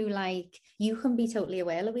can you, like, you can be totally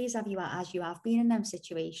aware, Louise, as you have been in them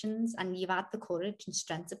situations, and you've had the courage and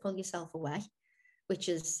strength to pull yourself away, which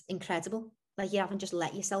is incredible. Like, you haven't just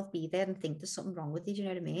let yourself be there and think there's something wrong with you. Do you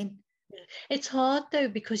know what I mean? It's hard though,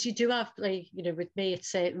 because you do have, like, you know, with me,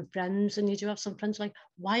 it's certain friends, and you do have some friends like,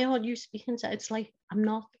 why aren't you speaking to? It's like,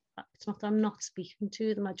 it's not that I'm not speaking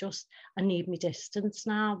to them. I need my distance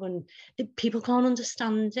now, and people can't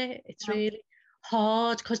understand it. It's really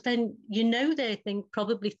hard, because then, you know,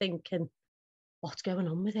 probably thinking, what's going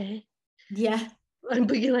on with it? Yeah.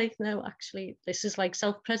 But you're like, no, actually, this is like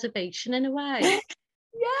self-preservation in a way.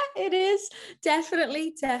 Yeah, it is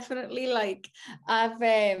definitely like I've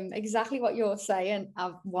exactly what you're saying.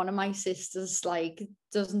 One of my sisters like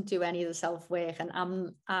doesn't do any of the self work, and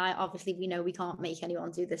I obviously, we know we can't make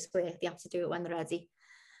anyone do this work. They have to do it when they're ready.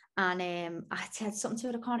 And I said something to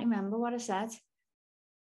her, I can't remember what I said,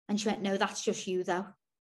 and she went, "No, that's just you though."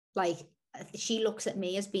 Like, she looks at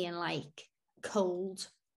me as being like cold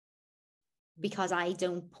because I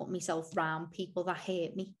don't put myself around people that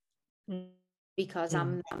hate me. Because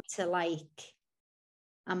I'm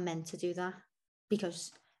meant to do that,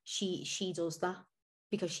 because she does that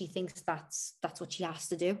because she thinks that's what she has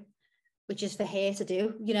to do, which is for her to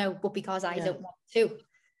do, you know, but because I don't want to,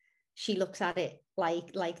 she looks at it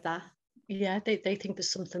like that. Yeah, they think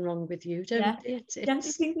there's something wrong with you, don't they? It's Yeah, they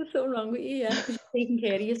think there's something wrong with you, yeah, because you're taking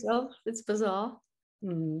care of yourself. It's bizarre.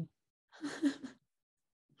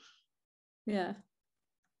 Yeah.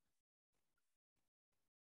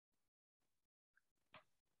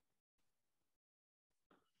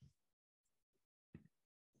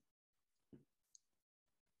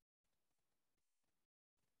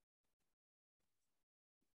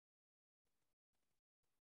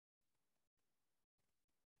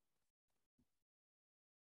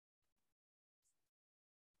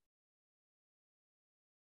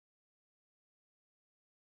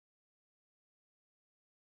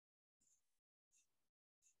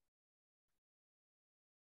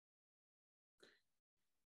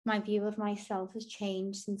 My view of myself has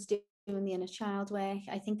changed since doing the inner child work.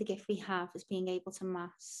 I think the gift we have is being able to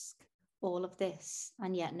mask all of this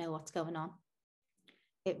and yet know what's going on.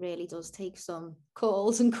 It really does take some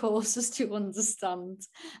calls and courses to understand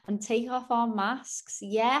and take off our masks.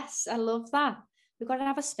 Yes, I love that. We've got to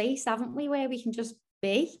have a space, haven't we, where we can just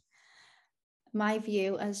be. My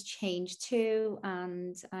view has changed too,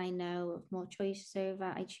 and I know more choices over.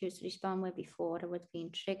 I choose to respond where before I would have been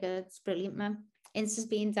triggered. It's brilliant, man. Insta's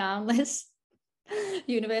being down, Liz.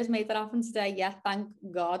 Universe made that happen today. Yeah, thank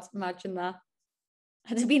God. Imagine that.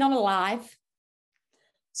 Had it been on a live.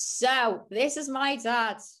 So this is my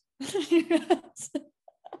dad.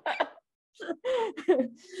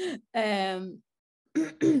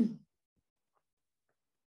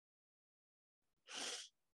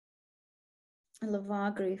 I love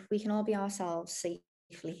our group. We can all be ourselves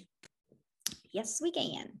safely. Yes, we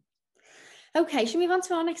can. Okay, should we move on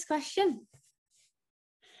to our next question?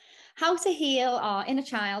 How to heal our inner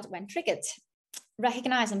child when triggered.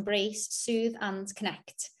 Recognize, embrace, soothe, and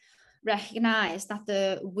connect. Recognize that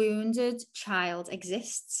the wounded child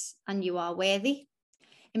exists and you are worthy.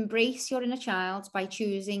 Embrace your inner child by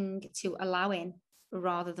choosing to allow in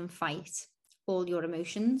rather than fight all your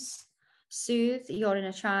emotions. Soothe your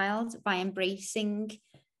inner child by embracing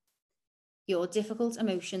your difficult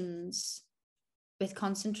emotions with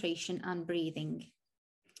concentration and breathing.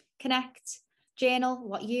 Connect. Journal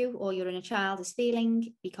what you or your inner child is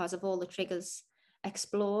feeling because of all the triggers.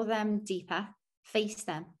 Explore them deeper, face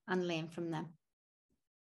them, and learn from them.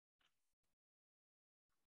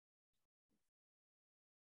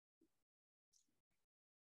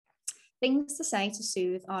 Things to say to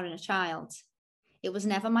soothe our inner child. It was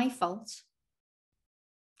never my fault.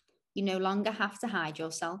 You no longer have to hide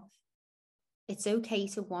yourself. It's okay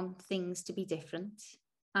to want things to be different.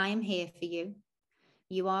 I am here for you.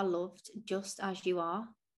 You are loved just as you are.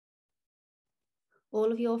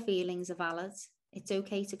 All of your feelings are valid. It's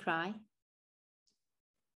okay to cry.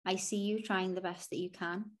 I see you trying the best that you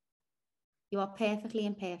can. You are perfectly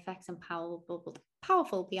imperfect and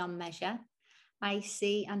powerful beyond measure. I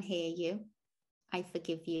see and hear you. I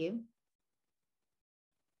forgive you.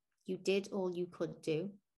 You did all you could do.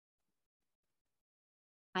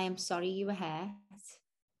 I am sorry you were hurt.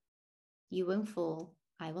 You won't fall.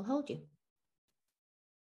 I will hold you.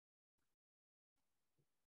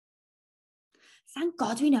 Thank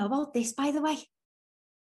God we know about this, by the way.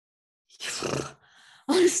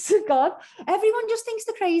 Honest to God, everyone just thinks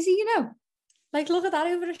they're crazy, you know. Like, look at that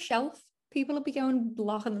over a shelf. People will be going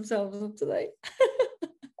locking themselves up today.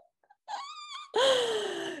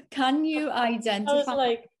 Can you identify? I was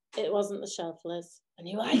like, it wasn't the shelf, Liz. And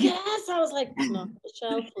you were like, yes. I was like, it's not the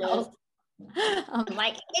shelf, Liz. I'm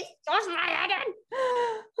like, it's just my head.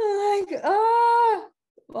 Oh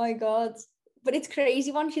my God. But it's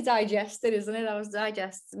crazy once you digest it, isn't it? I was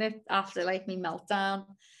digesting it after like my meltdown.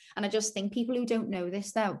 And I just think people who don't know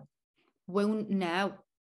this, though, won't know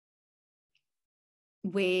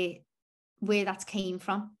where that came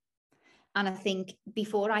from. And I think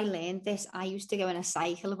before I learned this, I used to go in a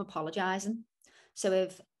cycle of apologizing. So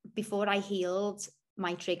before I healed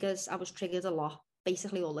my triggers, I was triggered a lot,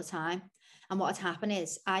 basically all the time. And what had happened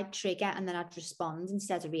is I'd trigger and then I'd respond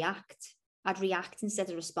instead of react. I'd react instead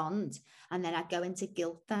of respond. And then I'd go into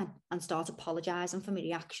guilt then and start apologizing for my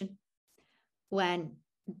reaction. When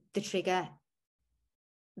the triggers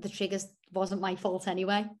wasn't my fault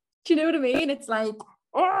anyway. Do you know what I mean? It's like,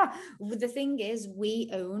 the thing is, we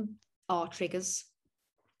own our triggers.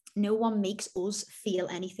 No one makes us feel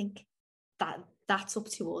anything. That's up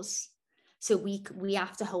to us. So we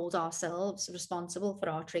have to hold ourselves responsible for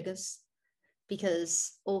our triggers,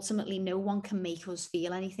 because ultimately no one can make us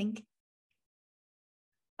feel anything.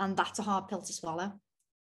 And that's a hard pill to swallow.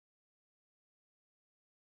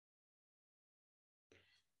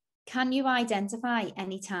 Can you identify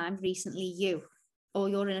any time recently you or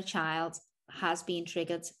your inner child has been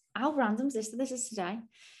triggered? How random is this? This is today.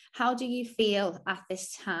 How do you feel at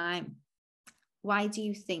this time? Why do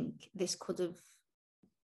you think this could have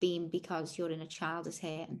been because your inner child is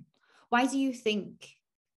hurting? Why do you think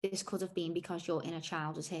this could have been because your inner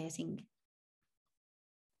child is hurting?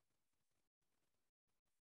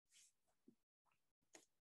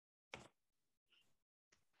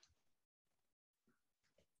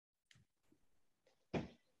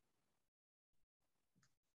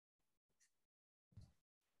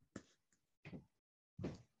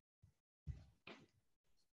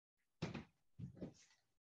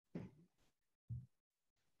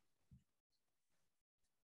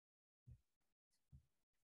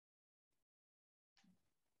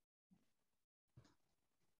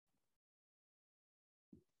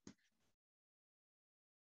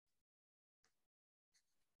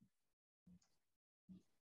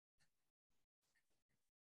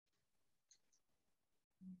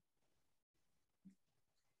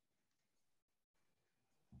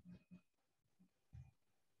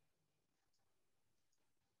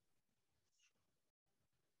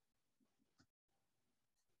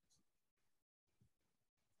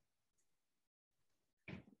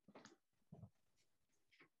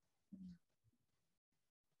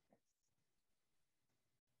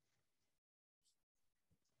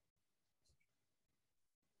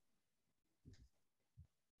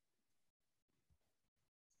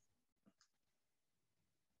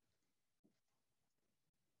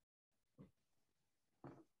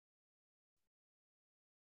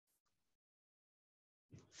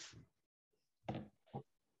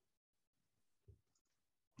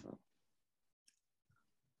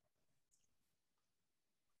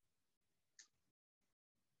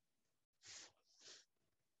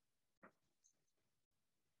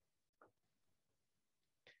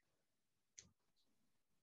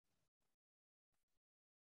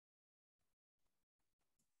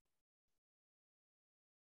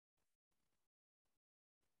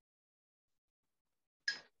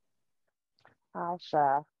 I'll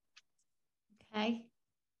share. Okay.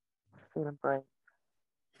 Feeling brave.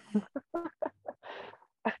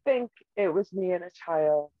 I think it was me and a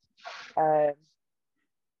child.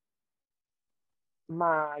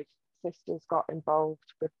 My sisters got involved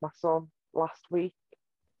with my son last week.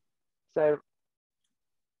 So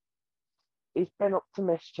he's been up to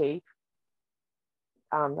mischief,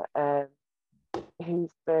 and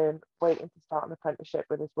he's been waiting to start an apprenticeship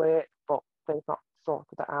with his work, but they've not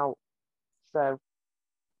sorted it out. So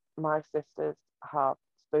my sisters have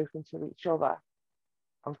spoken to each other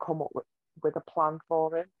and come up with a plan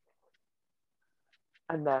for him,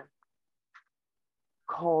 and then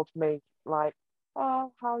called me like,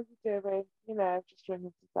 oh, how are you doing? You know, just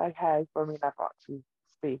ringing to say hey, but we never actually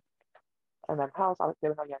speak. And then, how's Alex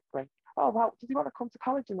doing? Oh, yeah, great. Oh, well, does he want to come to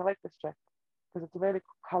college in the Lake District? Because it's a really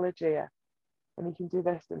good college here, and he can do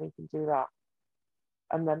this and he can do that.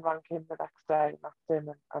 And then rang him the next day and asked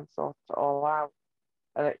him and sorted it all out.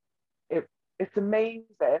 And it's amazing.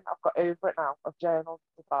 I've got over it now. I've journaled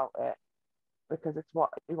about it because it's what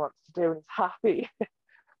he wants to do and he's happy.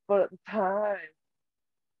 But at the time,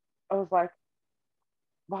 I was like,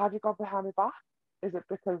 why have you gone behind my back? Is it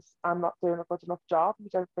because I'm not doing a good enough job? You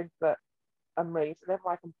don't think that I'm raising him,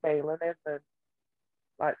 like I'm failing him, and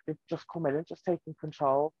like they've just come in and just taken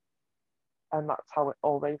control. And that's how it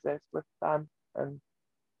always is with them.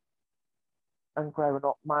 And growing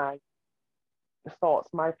up, my thoughts,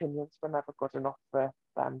 my opinions were never good enough for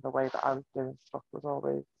them. The way that I was doing stuff was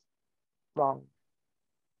always wrong.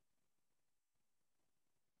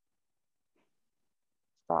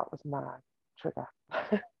 That was my trigger.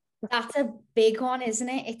 That's a big one, isn't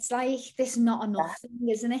it? It's like this not enough thing,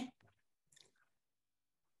 isn't it?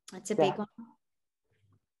 It's a big one.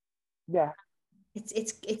 Yeah.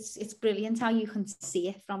 It's brilliant how you can see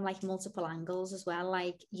it from like multiple angles as well.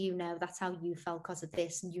 Like, you know, that's how you felt because of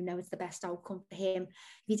this, and you know it's the best outcome for him.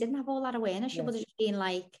 If you didn't have all that awareness, you would have just been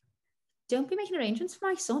like, don't be making arrangements for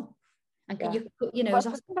my son. And could you put your nose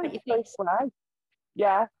off at your face?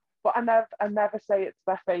 Yeah, but I never say it to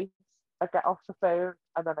their face. I get off the phone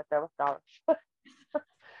and then I go with Gareth.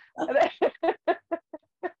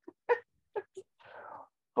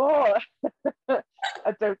 But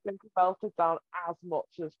I don't think I felt it down as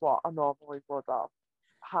much as what I normally would have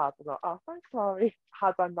had I not. Oh, thanks, Laurie.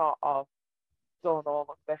 Had I not have done all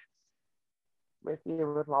of this with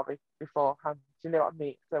you and Laurie beforehand. Do you know what I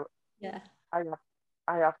mean? So yeah, I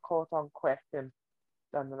have caught on quick, and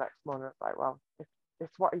then the next morning it's like, well,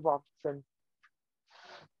 it's what he wants, and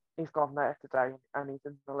he's gone there today, and he's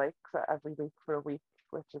in the lakes every week for a week,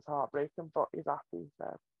 which is heartbreaking, but he's happy.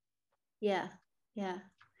 So yeah.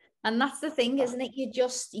 And that's the thing, isn't it?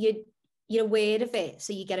 You're aware of it,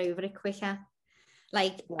 so you get over it quicker.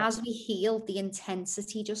 Like, as we heal, the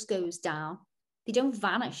intensity just goes down. They don't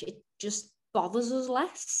vanish. It just bothers us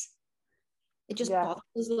less. It just bothers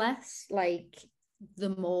us less. Like, the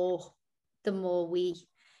more we,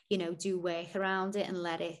 do work around it and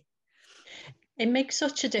let it. It makes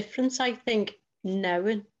such a difference, I think,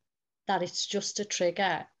 knowing that it's just a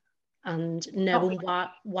trigger and knowing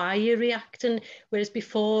why you're reacting. Whereas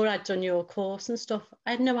before I'd done your course and stuff,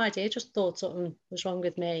 I had no idea, just thought something was wrong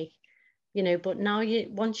with me, but now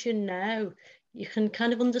once you know, you can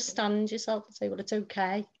kind of understand yourself and say, well, it's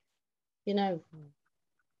okay,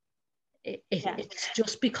 it's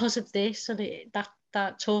just because of this, and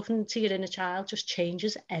that talking to your inner child just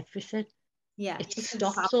changes everything. Yeah, it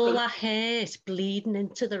stops all that hurt bleeding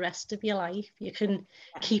into the rest of your life. You can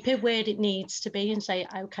keep it where it needs to be and say,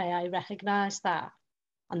 okay, I recognize that,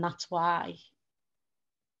 and that's why,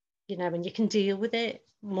 and you can deal with it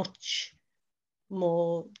much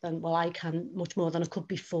more than much more than I could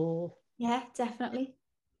before. Yeah, definitely.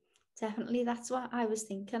 That's what I was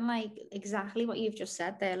thinking, like exactly what you've just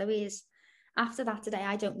said there, Louise. After that today,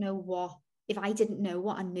 I don't know if I didn't know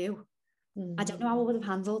what I knew, I don't know how I would have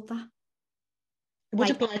handled that. It would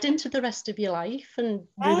have bled into the rest of your life and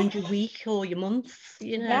ruined your week or your month,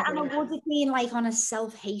 Yeah, and I would have been like on a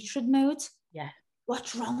self-hatred mode. Yeah.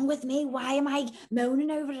 What's wrong with me? Why am I moaning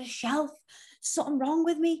over a shelf? Something wrong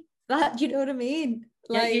with me. That, you know what I mean?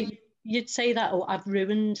 Like, you'd say that, oh, I've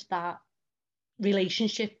ruined that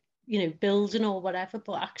relationship, building or whatever,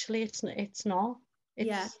 but actually it's not.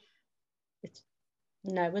 It's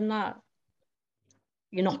knowing that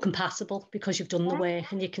you're not compatible because you've done the work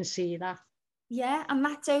and you can see that. Yeah, and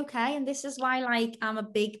that's okay. And this is why, like, I'm a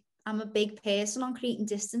big person on creating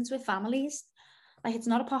distance with families. Like, it's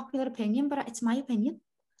not a popular opinion, but it's my opinion.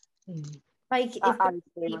 Like, if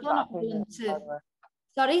people are not willing to...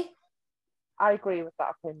 Sorry? I agree with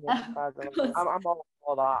that opinion. I'm all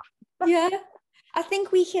for that. Yeah. I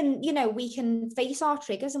think we can, we can face our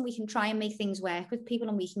triggers and we can try and make things work with people,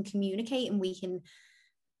 and we can communicate, and we can...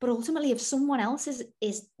 But ultimately, if someone else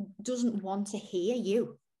doesn't want to hear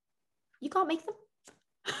you, you can't make them.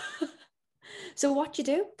 So what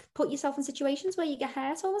do? Put yourself in situations where you get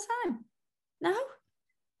hurt all the time? No.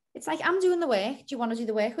 It's like, I'm doing the work. Do you want to do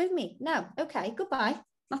the work with me? No. Okay, goodbye.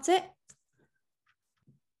 That's it.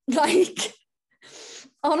 Like,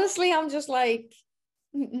 honestly, I'm just like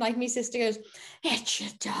my sister goes, it's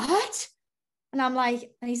your dad. And I'm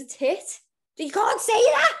like, and he's a tit. You can't say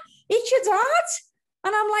that. It's your dad.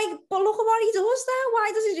 And I'm like, but look at what he does there.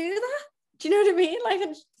 Why does he do that? Do you know what I mean?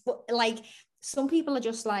 Like some people are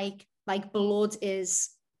just like blood is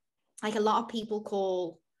like, a lot of people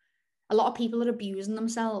are abusing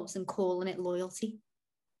themselves and calling it loyalty.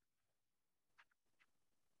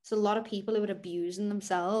 So a lot of people who are abusing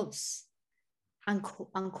themselves and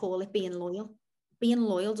call it being loyal. Being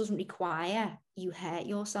loyal doesn't require you hurt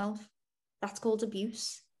yourself. That's called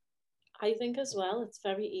abuse. I think as well, it's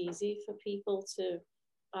very easy for people to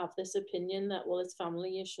have this opinion that, well, it's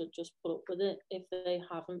family, you should just put up with it if they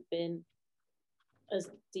haven't been as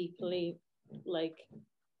deeply, like,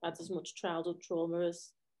 had as much childhood trauma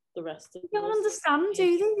as the rest of us. They don't understand,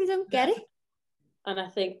 do they? They don't get it. And I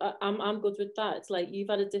think I'm good with that. It's like, you've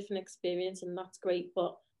had a different experience and that's great,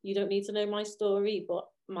 but you don't need to know my story, but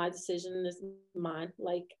my decision is mine.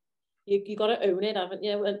 Like, you got to own it, haven't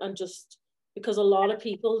you? And just, because a lot of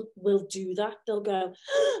people will do that. They'll go,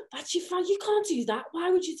 oh, that's your friend, you can't do that.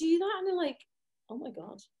 Why would you do that? And they're like, oh my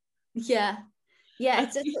God. Yeah. Yeah.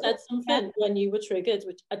 You said something when you were triggered,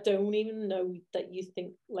 which I don't even know that you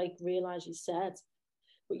realize you said,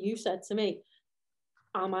 but you said to me,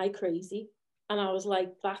 am I crazy? And I was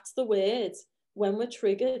like, that's the word. When we're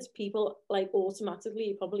triggered, people like automatically,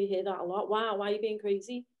 you probably hear that a lot. Wow, why are you being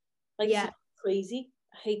crazy? Like, yeah. Crazy.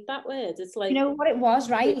 I hate that word. It's like, you know what it was,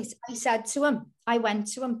 right? I said to him, I went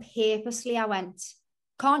to him purposely. I went,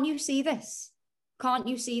 can't you see this? Can't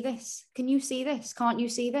you see this? Can you see this? Can't you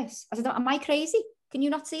see this? I said, am I crazy? Can you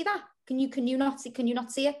not see that? Can you not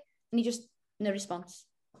see it? And he just, no response.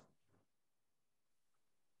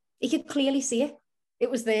 He could clearly see it.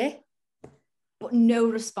 It was there, but no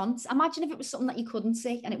response. Imagine if it was something that you couldn't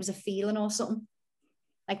see and it was a feeling or something,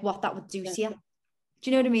 like what that would do to you. Do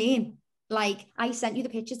you know what I mean? Like, I sent you the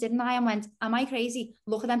pictures, didn't I? And went, am I crazy?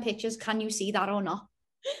 Look at them pictures. Can you see that or not?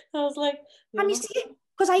 I was like, can you see it?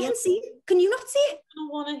 Because I can see it. Can you not see it? I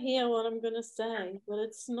don't want to hear what I'm going to say, but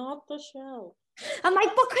it's not the shell. I'm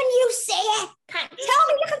like, but can you see it? Tell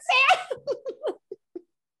me you can see it.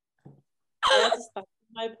 I had to stop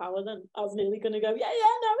my power then. I was nearly going to go, yeah,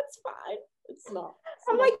 no, it's fine. It's not.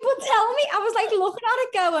 I'm like, but tell me. I was like looking at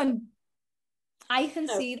it going, I can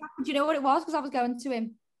see that. Do you know what it was? Because I was going to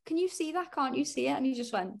him, can you see that? Can't you see it? And he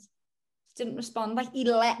just went, didn't respond. Like, he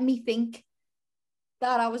let me think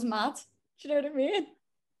that I was mad. Do you know what I mean?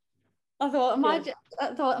 I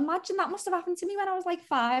thought, imagine that must have happened to me when I was like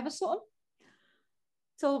 5 or something.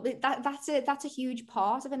 So that's a huge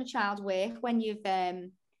part of inner child work when you've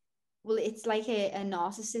well, it's like a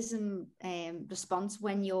narcissism response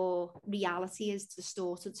when your reality is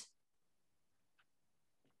distorted.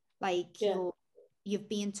 Like you've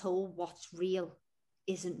been told what's real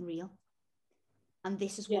isn't real. And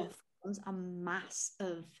this is what forms a mass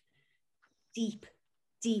of deep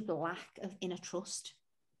lack of inner trust.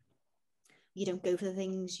 You don't go for the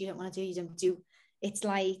things you don't want to do, you don't do. It's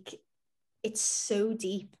like, it's so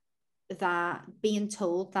deep that being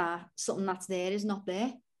told that something that's there is not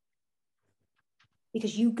there.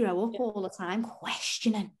 Because you grow up all the time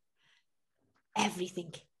questioning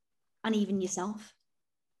everything and even yourself.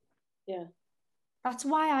 Yeah. That's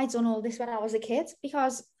why I done all this when I was a kid,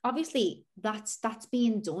 because obviously that's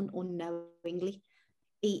being done unknowingly.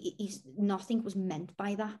 Nothing was meant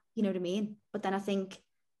by that, you know what I mean? But then I think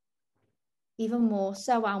even more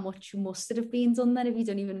so how much must it have been done then if you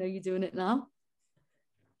don't even know you're doing it now.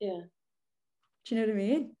 Yeah. Do you know what I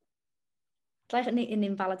mean? It's like an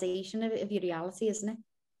invalidation of your reality, isn't it?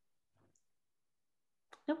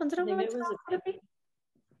 No wonder I think it was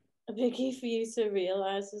a biggie for you to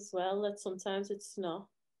realise as well that sometimes it's not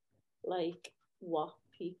like what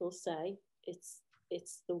people say. It's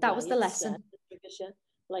the that way was the lesson. Said.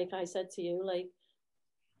 Like I said to you, like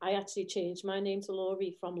I actually changed my name to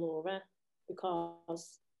Laurie from Laura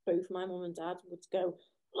because both my mum and dad would go,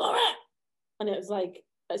 Laura! And it was like,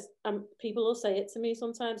 people will say it to me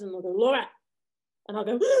sometimes and they'll go, Laura! And I'll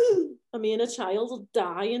go, and me and a child will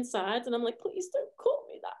die inside. And I'm like, please don't call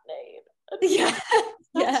me that name. That's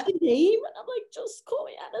your name. And I'm like, just call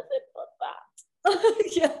me anything but that.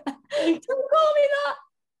 Don't call me that.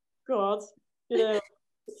 God, you know.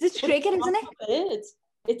 It's the trigger, isn't it?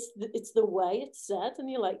 It's the way it's said. And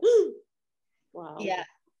you're like, wow. Yeah.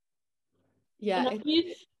 Yeah.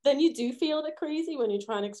 Then you do feel a bit crazy when you're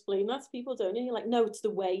trying to explain that to people, don't you? You're like, no, it's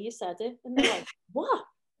the way you said it. And they're like, what?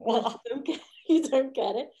 Well, you don't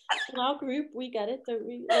get it. In our group, we get it, don't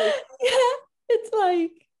we? Like, yeah, it's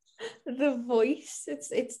like the voice.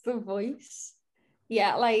 It's the voice.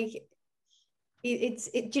 Yeah, like it's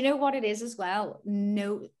do you know what it is as well?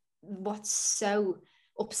 No, what's so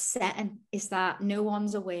upsetting is that no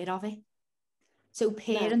one's aware of it. So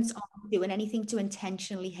parents aren't doing anything to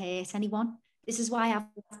intentionally hurt anyone. This is why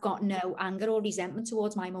I've got no anger or resentment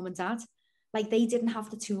towards my mum and dad. Like, they didn't have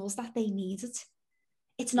the tools that they needed.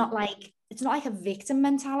 It's not like a victim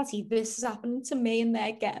mentality. This is happening to me and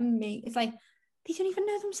they're getting me. It's like they don't even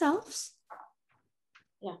know themselves.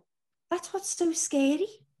 Yeah. That's what's so scary.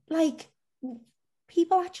 Like,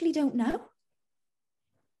 people actually don't know.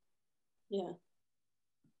 Yeah.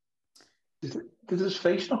 Did his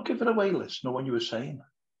face not give it away, listener, when you were saying,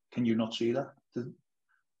 can you not see that?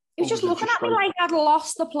 He was just looking at me like I'd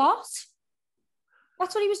lost the plot.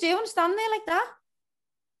 That's what he was doing, standing there like that.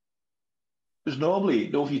 Because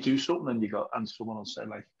normally, if you do something and someone will say,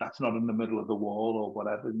 like, that's not in the middle of the wall or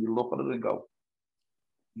whatever, and you look at it and go,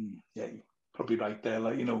 yeah, you're probably right there,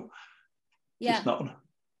 like, it's nothing.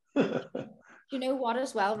 You know what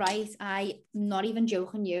as well, right? I'm not even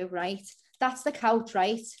joking you, right? That's the couch,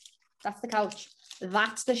 right? That's the couch.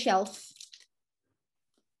 That's the shelf.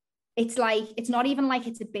 It's like, it's not even like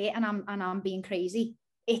it's a bit and I'm being crazy.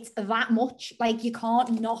 It's that much. Like, you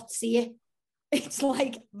can't not see it. It's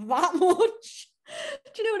like that much.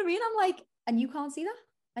 Do you know what I mean? I'm like, and you can't see that?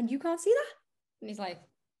 And you can't see that? And he's like,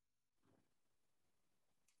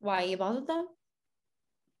 Why are you bothered then?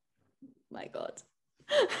 My God.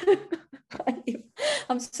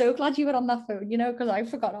 I'm so glad you were on that phone, you know, because I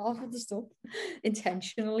forgot half of the stuff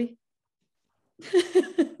intentionally.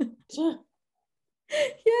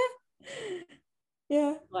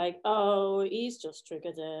 Yeah. Like, oh, he's just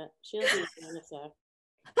triggered it. She'll be in a sec.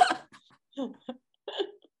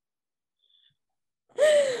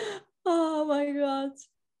 Oh my God.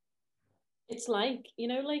 It's like, you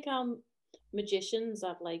know, like magicians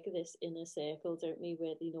have like this inner circle, don't they,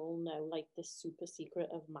 where they all know like the super secret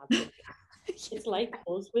of magic. It's like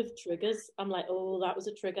us with triggers. I'm like, oh, that was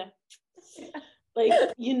a trigger. Like,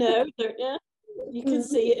 you know, don't you? You can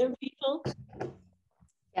see it in people.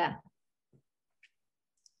 Yeah.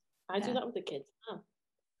 I do that with the kids now.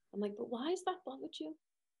 I'm like, but why is that bothered you?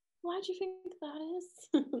 Why do you think that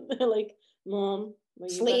is? They're like, Mom,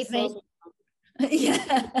 Sleep me.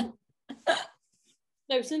 Yeah.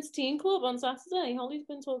 No, since Teen Club on Saturday, Holly's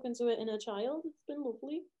been talking to her inner child. It's been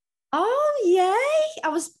lovely. Oh, yay. I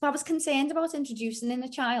was concerned about introducing inner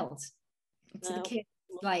child to the kids.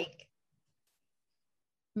 Like,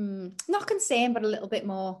 not concerned, but a little bit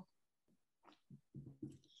more.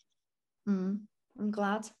 I'm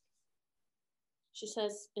glad. She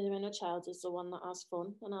says her inner child is the one that has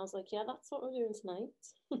fun. And I was like, yeah, that's what we're doing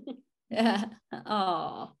tonight. Yeah.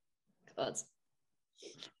 Oh, good.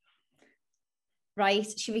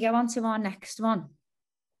 Right. Should we go on to our next one?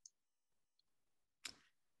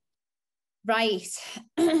 Right.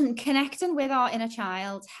 Connecting with our inner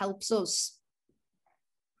child helps us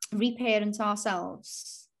reparent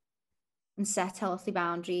ourselves and set healthy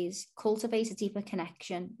boundaries, cultivate a deeper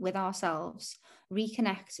connection with ourselves,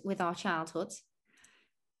 reconnect with our childhood,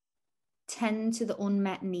 tend to the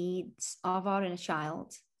unmet needs of our inner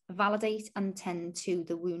child, validate and tend to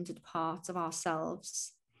the wounded parts of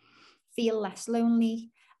ourselves, feel less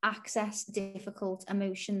lonely, access difficult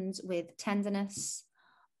emotions with tenderness,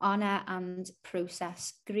 honor and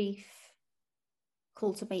process grief,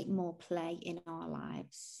 cultivate more play in our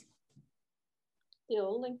lives. They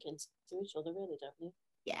all link into each other, really, don't they?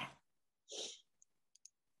 Yeah.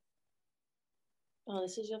 Oh,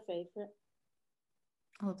 this is your favourite.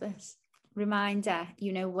 Oh, this. Reminder,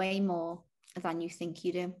 you know way more than you think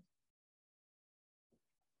you do.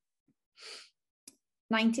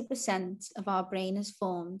 90% of our brain is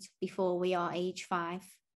formed before we are age 5.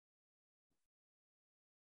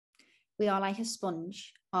 We are like a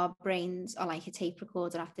sponge. Our brains are like a tape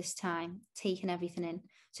recorder at this time, taking everything in.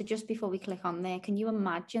 So just before we click on there, can you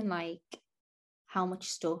imagine like how much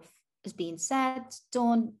stuff is being said,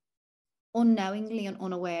 done unknowingly and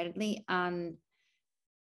unawarely, and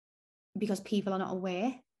because people are not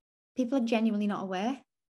aware, people are genuinely not aware.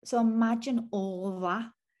 So imagine all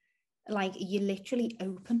that. Like you're literally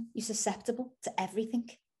open, you're susceptible to everything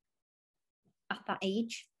at that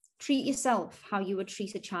age. Treat yourself how you would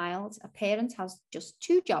treat a child. A parent has just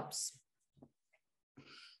 2 jobs.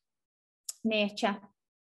 Nurture.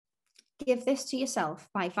 Give this to yourself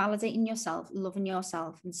by validating yourself, loving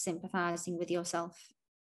yourself, and sympathizing with yourself.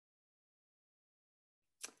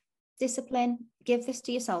 Discipline. Give this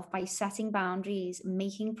to yourself by setting boundaries,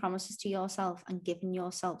 making promises to yourself, and giving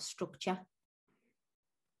yourself structure.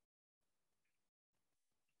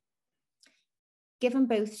 Giving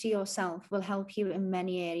both to yourself will help you in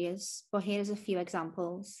many areas, but here's a few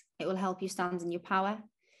examples. It will help you stand in your power,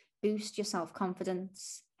 boost your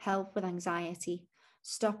self-confidence, help with anxiety,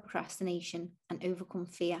 stop procrastination, and overcome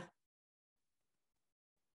fear.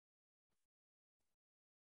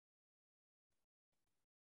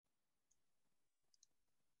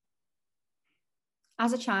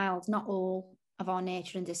 As a child, not all of our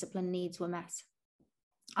nature and discipline needs were met.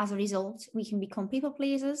 As a result, we can become people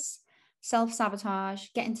pleasers, self-sabotage,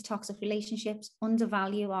 get into toxic relationships,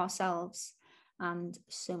 undervalue ourselves, and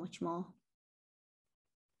so much more.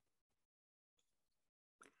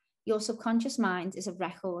 Your subconscious mind is a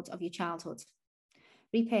record of your childhood.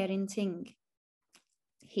 Reparenting,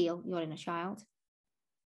 heal your inner child.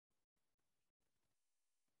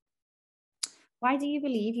 Why do you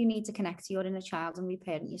believe you need to connect to your inner child and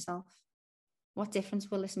reparent yourself? What difference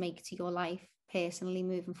will this make to your life personally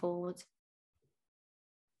moving forward?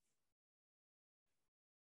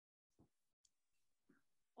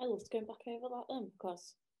 I loved going back over that then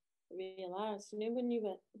because I realised, you know, when we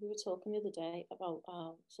were talking the other day about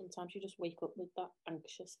sometimes you just wake up with that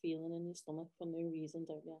anxious feeling in your stomach for no reason,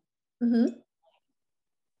 don't you?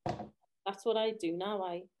 Mm-hmm. That's what I do now.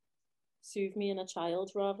 I soothe me inner child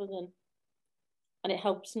rather than, and it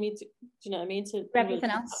helps me to, do you know what I mean? To everything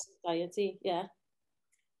else. Anxiety, yeah.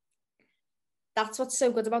 That's what's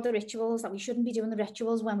so good about the rituals, that we shouldn't be doing the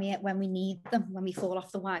rituals when we need them, when we fall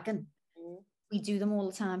off the wagon. We do them all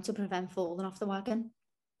the time to prevent falling off the wagon.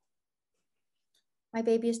 My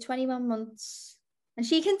baby is 21 months and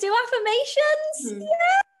she can do affirmations.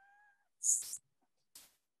 Yes.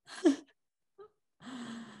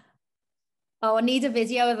 Oh, I need a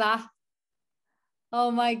video of that.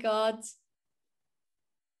 Oh my God.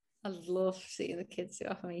 I love seeing the kids do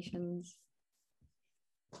affirmations.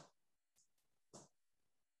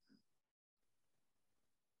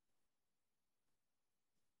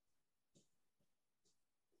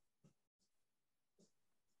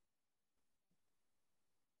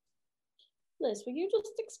 Liz, will you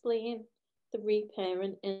just explain the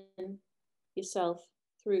reparenting yourself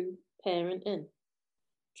through parenting?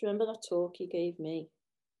 Do you remember that talk you gave me?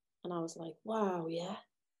 And I was like, wow, yeah.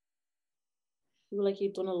 You were like,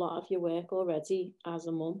 you've done a lot of your work already as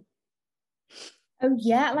a mum. Oh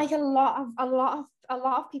yeah, like a lot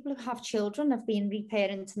of people who have children have been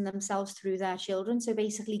reparenting themselves through their children. So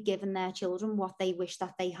basically giving their children what they wish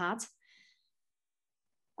that they had.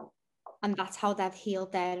 And that's how they've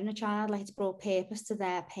healed their inner child. Like it's brought purpose to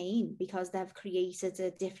their pain because they've created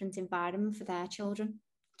a different environment for their children,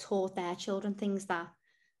 taught their children things that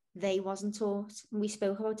they wasn't taught. And we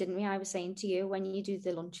spoke about, didn't we? I was saying to you, when you do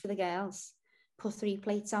the lunch for the girls, put 3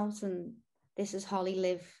 plates out and this is Holly,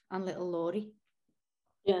 Liv and little Laurie.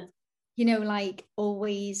 Yeah. You know, like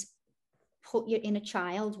always put your inner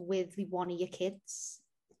child with one of your kids,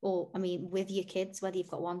 or I mean with your kids, whether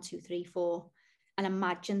you've got 1, 2, 3, 4, and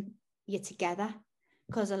imagine you're together.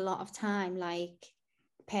 Because a lot of time, like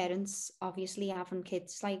parents obviously having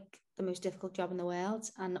kids like the most difficult job in the world,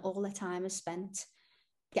 and all their time is spent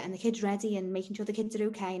getting the kids ready and making sure the kids are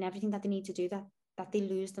okay and everything that they need to do, that they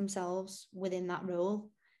lose themselves within that role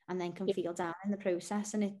and then can feel down in the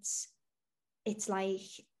process. And it's like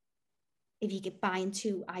if you get buying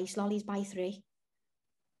 2 ice lollies, buy 3.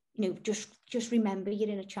 You know, just remember you're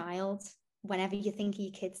in a child. Whenever you think of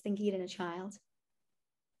your kids, think you're in a child.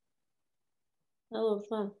 I love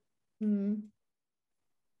that.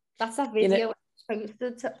 That's that video I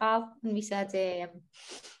posted to Al, and we said,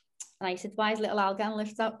 and I said, why is little Al getting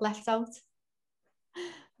left out?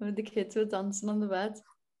 When the kids were dancing on the bed.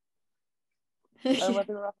 Oh,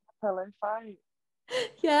 whether we're having a pillow fight.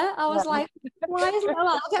 Yeah, I was like, why is little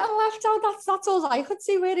Al getting left out? That's all I could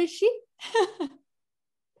see. Where is she?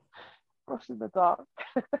 Brushing the dog.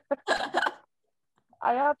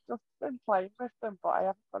 I have just been playing with them, but I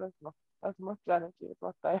haven't got as much energy as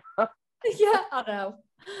what they have. Yeah,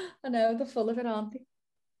 I know, they're full of it, aren't they?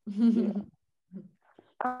 Yeah.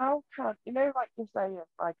 How can, you know, like you're saying,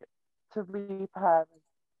 like to reparent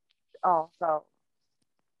ourselves,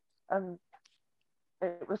 and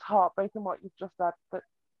it was heartbreaking what you've just said, that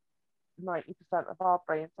 90% of our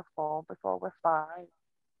brains are formed before we're 5,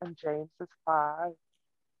 and James is 5.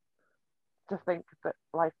 To think that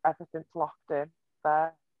like everything's locked in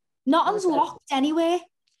there. Nothing's locked anywhere.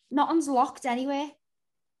 Nothing's locked anywhere.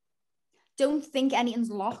 Don't think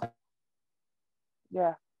anything's locked.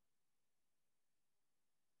 Yeah.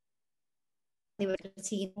 They were a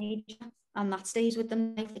teenager, and that stays with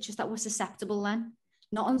them. It's just that we're susceptible then.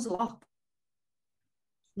 Nothing's locked.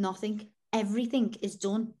 Nothing. Everything is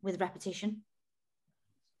done with repetition.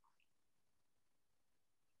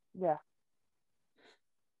 Yeah.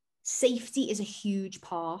 Safety is a huge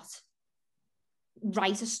part.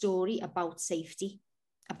 Write a story about safety,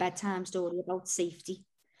 a bedtime story about safety,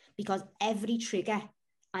 because every trigger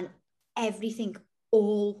and everything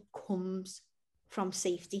all comes from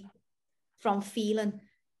safety, from feeling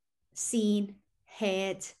seen,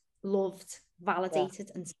 heard, loved,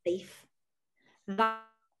 validated, and safe.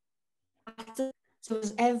 So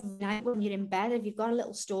every night when you're in bed, if you've got a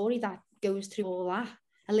little story that goes through all that,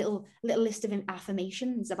 a little list of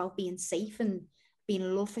affirmations about being safe and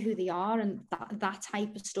being loved for who they are, and that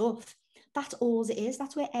type of stuff, that's all it is.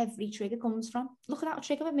 That's where every trigger comes from. Look at that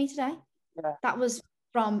trigger with me today. Yeah. That was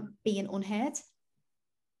from being unheard.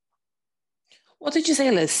 What did you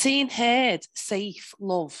say, Liz? Seen, heard, safe,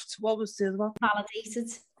 loved. What was the other one?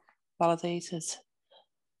 Validated.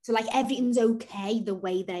 So like everything's okay the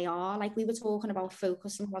way they are. Like we were talking about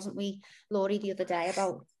focusing, wasn't we, Laurie, the other day,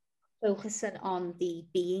 about focusing on the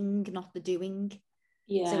being, not the doing.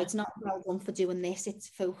 Yeah. So it's not well done for doing this. It's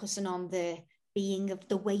focusing on the being of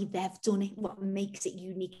the way they've done it, what makes it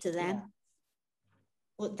unique to them.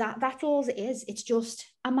 Yeah. But that's all it is. It's just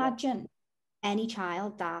imagine any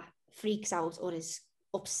child that freaks out or is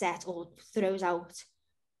upset or throws out.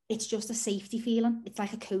 It's just a safety feeling. It's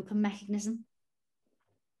like a coping mechanism.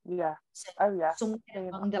 Yeah. So oh yeah. Somewhere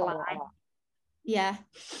along the line. Yeah.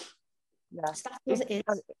 Yeah. So that's what it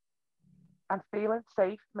is. And feeling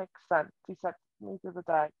safe makes sense. He said to me the other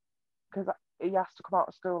day, because he has to come out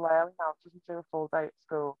of school early now, doesn't do a full day at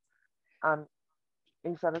school. And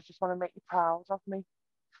he said, I just want to make you proud of me.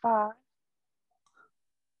 5.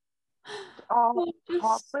 Oh,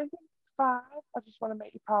 heartbreaking. 5. I just want to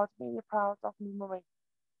make you proud of me. You're proud of me, mummy.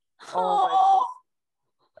 Always. Oh,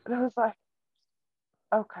 And I was like,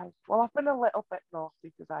 okay, well, I've been a little bit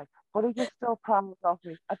naughty today, but he was still proud of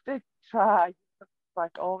me. I did try.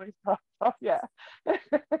 Like, always proud of you.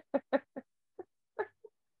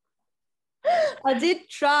 I did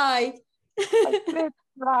try. I did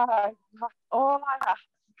try. That's all I ask.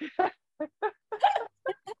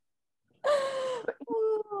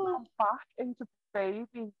 I'm back into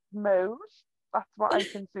baby mode. That's what I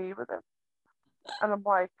can see with him. And I'm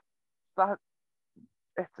like, that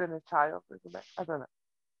it's in a child, isn't it? I don't know.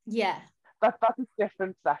 Yeah. That's a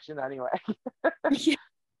different session anyway. Yeah.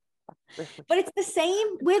 But it's the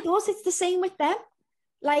same with us. It's the same with them.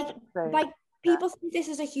 Like people think this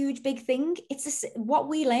is a huge big thing. It's what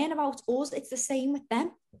we learn about us. It's the same with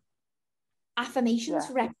them. Affirmations,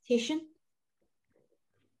 repetition,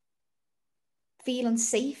 feeling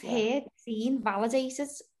safe, heard, seen, validated.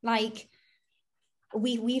 Like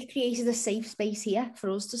we've created a safe space here for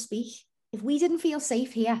us to speak. If we didn't feel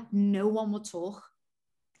safe here, no one would talk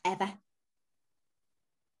ever.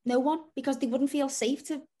 No one, because they wouldn't feel safe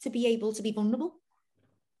to be able to be vulnerable.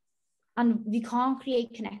 And we can't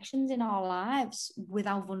create connections in our lives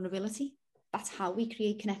without vulnerability. That's how we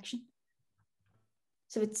create connection.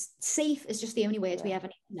 So it's safe is just the only word we ever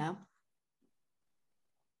need to know.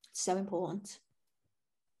 It's so important.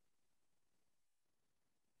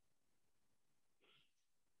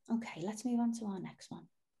 Okay, let's move on to our next one.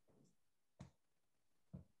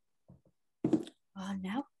 Oh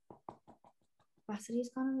no. Battery's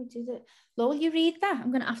gone. We did it. Lowell, you read that?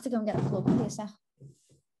 I'm going to have to go and get a plug for yourself.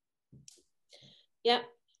 Yeah.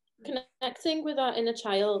 Connecting with our inner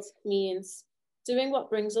child means doing what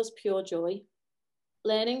brings us pure joy,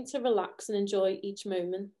 learning to relax and enjoy each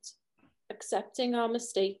moment, accepting our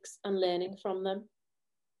mistakes and learning from them,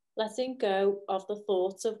 letting go of the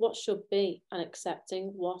thoughts of what should be and accepting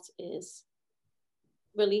what is,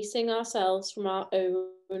 releasing ourselves from our own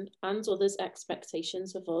and others'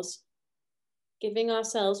 expectations of us, giving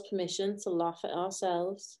ourselves permission to laugh at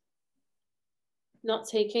ourselves, not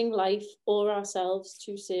taking life or ourselves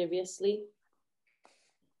too seriously,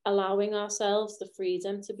 allowing ourselves the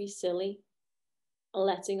freedom to be silly, and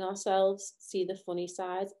letting ourselves see the funny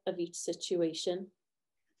side of each situation.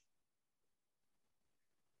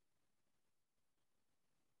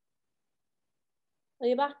 Are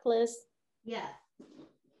you back, Liz? Yeah.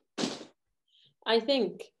 I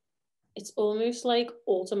think it's almost like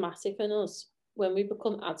automatic in us when we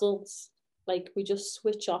become adults. Like we just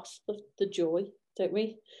switch off the joy, don't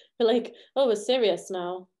we? We're like, oh, we're serious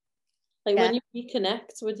now. Like when you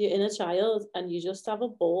reconnect with your inner child and you just have a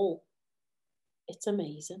ball, it's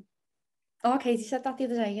amazing. Oh, Katie said that the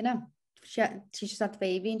other day, you know. She just had the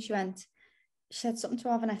baby and she said something to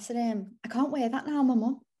her Vanessa, I can't wear that now,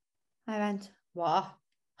 Mum. I went, what?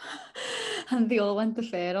 And they all went to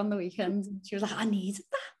fair on the weekend. And she was like, I needed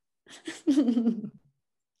that.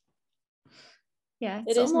 Yeah,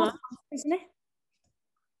 it's almost, isn't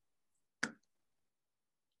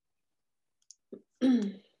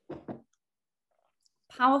it?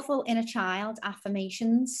 Powerful inner child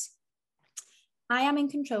affirmations. I am in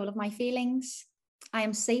control of my feelings. I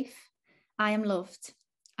am safe. I am loved.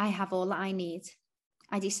 I have all that I need.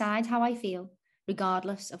 I decide how I feel,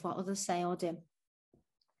 regardless of what others say or do.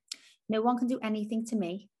 No one can do anything to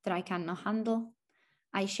me that I cannot handle.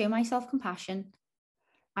 I show myself compassion.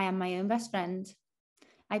 I am my own best friend.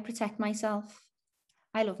 I protect myself.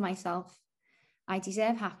 I love myself. I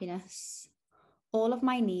deserve happiness. All of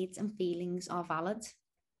my needs and feelings are valid.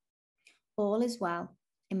 All is well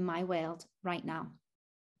in my world right now.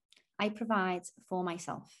 I provide for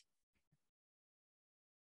myself.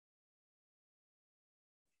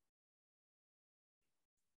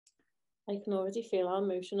 I can already feel how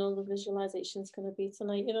emotional the visualization is going to be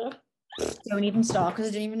tonight, you know? Don't even start because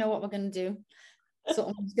I don't even know what we're going to do.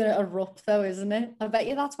 Something's going to erupt though, isn't it? I bet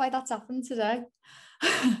you that's why that's happened today.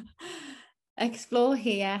 Explore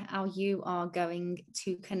here how you are going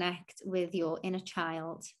to connect with your inner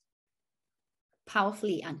child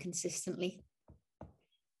powerfully and consistently.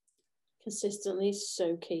 Consistently is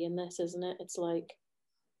so key in this, isn't it? It's like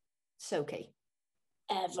so key.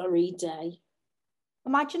 Every day.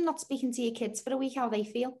 Imagine not speaking to your kids for a week, how they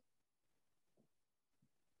feel.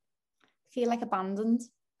 Feel like abandoned.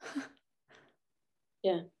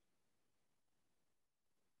 Yeah.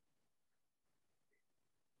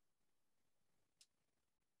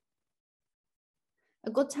 A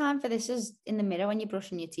good time for this is in the mirror when you're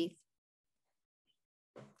brushing your teeth.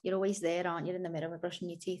 You're always there, aren't you, in the mirror brushing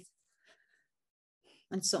your teeth?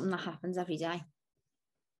 And it's something that happens every day.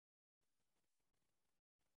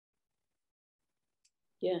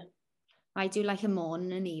 Yeah. I do like a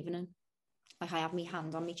morning and evening. Like I have my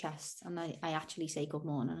hand on my chest and I actually say good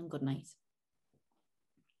morning and good night.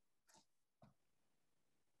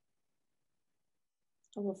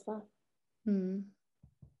 I love that.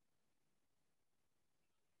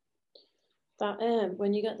 That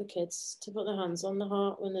when you get the kids to put their hands on the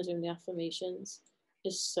heart when they're doing the affirmations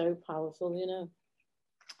is so powerful, you know.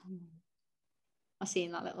 I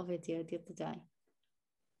seen that little video the other day.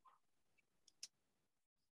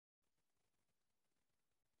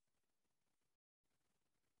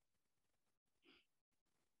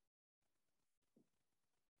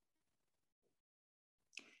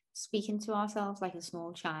 Speaking to ourselves like a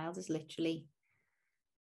small child is literally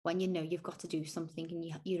when you know you've got to do something and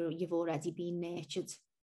you've already been nurtured.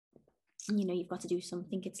 And you know you've got to do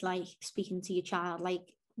something. It's like speaking to your child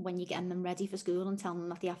like when you're getting them ready for school and telling them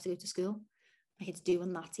that they have to go to school. Like it's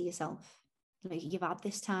doing that to yourself. Like you've had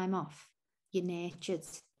this time off, you're nurtured,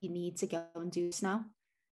 you need to go and do this now.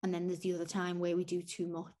 And then there's the other time where we do too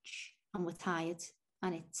much and we're tired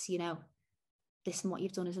and it's, you know, listen, what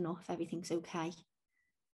you've done is enough, everything's okay.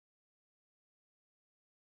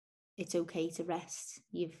 It's okay to rest.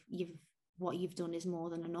 What you've done is more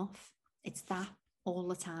than enough. It's that all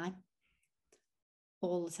the time.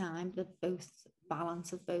 All the time, the both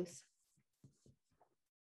balance of both.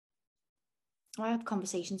 I have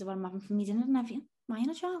conversations about what I'm having for me dinner and everything. My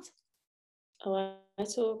inner child. Oh, I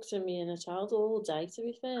talk to me inner child all day, to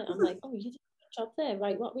be fair. I'm like, oh, you did a good job there.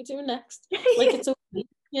 Right, what are we doing next? Like, it's okay.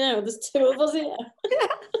 You know, there's two of us here.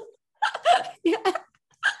 Yeah.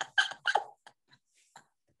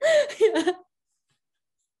 Yeah.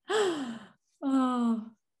 Oh.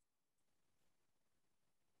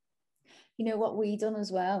 You know what we done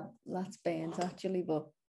as well? That's burnt actually, but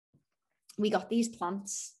we got these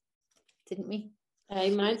plants, didn't we? Hey,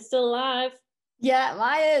 mine's still alive. Yeah,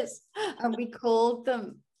 mine is. And we called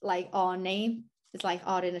them like our name. It's like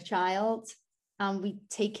our inner child. And we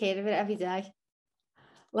take care of it every day.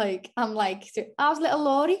 Like, I'm like, how's little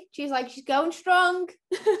Laurie? She's like, she's going strong.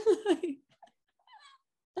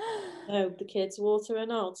 Oh, the kids water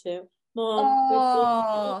and all too. Mom,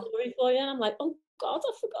 Oh. we've for you. And I'm like, oh God,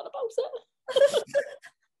 I forgot about it.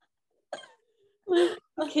 Like,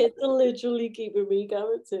 the kids are literally keeping me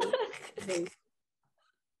going too.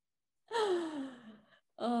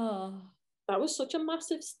 Oh. That was such a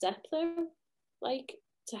massive step though. Like,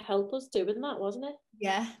 to help us doing that, wasn't it?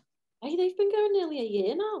 Yeah. Hey, they've been going nearly a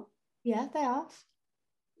year now. Yeah, they are.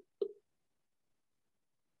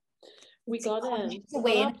 We got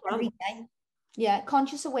awareness every day. Yeah,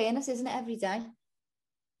 conscious awareness, isn't it, every day?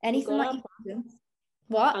 Anything that you can do.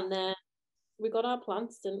 What? And then we got our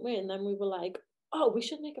plants, didn't we? And then we were like, oh, we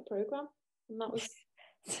should make a program. And that was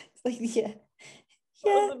like, yeah.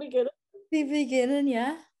 That was the beginning. The beginning,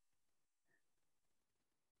 yeah.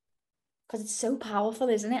 Because it's so powerful,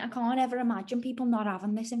 isn't it? I can't ever imagine people not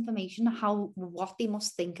having this information, what they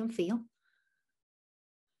must think and feel.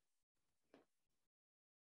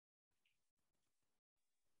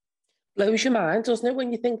 Blows your mind, doesn't it,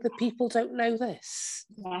 when you think that people don't know this?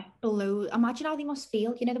 Yeah, imagine how they must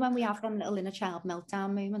feel. You know, when we have them little inner child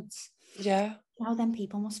meltdown moments. Yeah. How then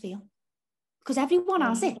people must feel. Because everyone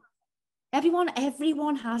has it. Everyone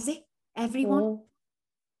has it. Everyone. Mm.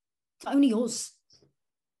 It's not only us.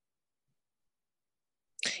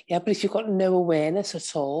 Yeah, but if you've got no awareness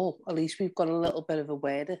at all, at least we've got a little bit of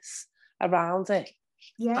awareness around it.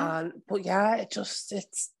 Yeah. But yeah,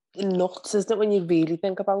 it's nuts, isn't it, when you really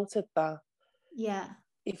think about it, that yeah,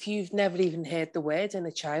 if you've never even heard the word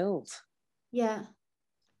inner child, yeah,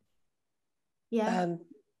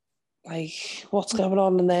 like what's going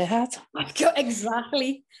on in their head?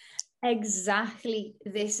 exactly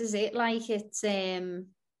this is it. Like it's you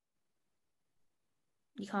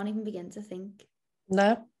can't even begin to think.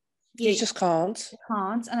 No, you just can't.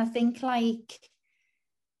 And I think like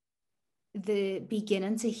the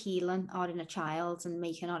beginning to healing our inner child and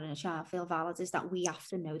making our inner child feel valid is that we have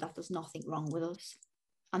to know that there's nothing wrong with us.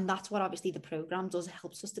 And that's what obviously the program does. It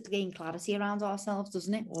helps us to gain clarity around ourselves,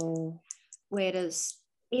 doesn't it? Whereas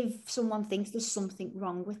if someone thinks there's something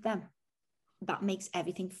wrong with them, that makes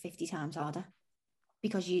everything 50 times harder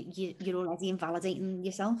because you're already invalidating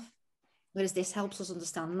yourself. Whereas this helps us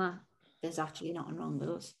understand that there's actually nothing wrong with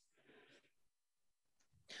us.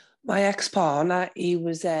 My ex-partner, he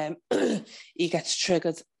he gets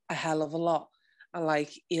triggered a hell of a lot, and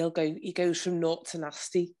like he goes from naught to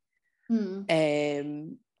nasty,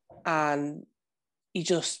 and he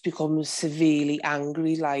just becomes severely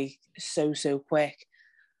angry, like so quick.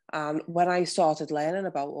 And when I started learning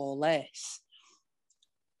about all this,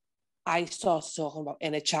 I started talking about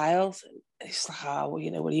inner child. It's like, oh,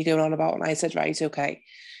 you know, what are you going on about? And I said, right, okay,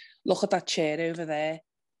 look at that chair over there.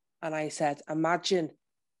 And I said, imagine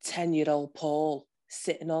 10-year-old Paul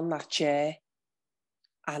sitting on that chair.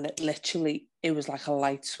 And it was like a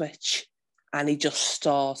light switch. And he just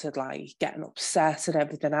started like getting upset and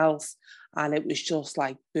everything else. And it was just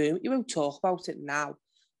like, boom, you won't talk about it now.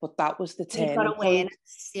 But that was the turning point.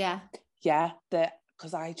 Yeah. Yeah,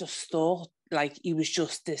 because I just thought like he was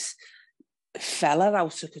just this fella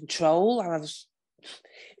out of control. And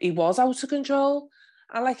he was out of control.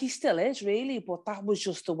 And like he still is really, but that was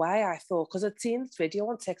just the way I thought. Because I'd seen this video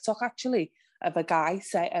on TikTok actually of a guy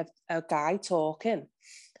talking.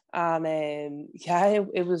 And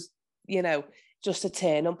it was, you know, just a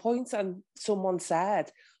turning point. And someone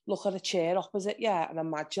said, look at a chair opposite you and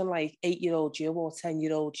imagine like 8-year-old you or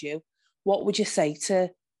 10-year-old you. What would you say to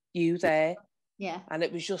you there? Yeah. And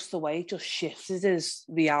it was just the way it just shifted his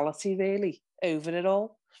reality really over it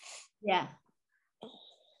all. Yeah.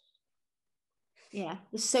 Yeah.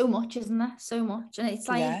 There's so much, isn't there? So much. And it's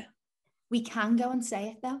like, we can go and say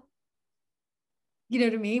it though. You know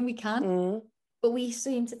what I mean? We can. Mm. But we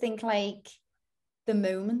seem to think like the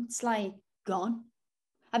moment's like gone.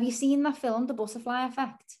 Have you seen that film, The Butterfly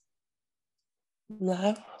Effect?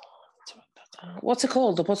 No. What's it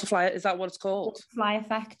called? The Butterfly? Is that what it's called? Butterfly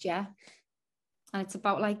Effect, yeah. And it's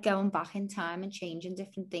about like going back in time and changing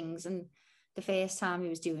different things. And the first time he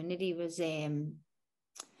was doing it, he was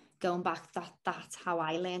going back. That's how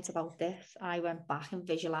I learned about this. I went back in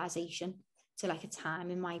visualization to like a time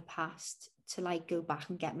in my past to like go back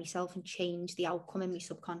and get myself and change the outcome in my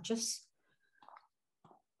subconscious.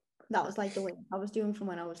 That was like the way I was doing from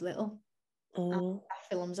when I was little. That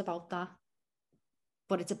film's about that.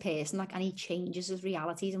 But it's a person, like, and he changes his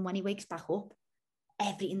realities. And when he wakes back up,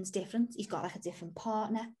 everything's different. He's got like a different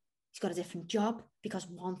partner. He's got a different job because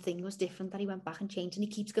one thing was different that he went back and changed, and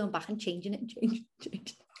he keeps going back and changing it and changing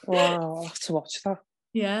it. Wow, I'll have to watch that.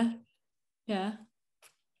 Yeah. Yeah.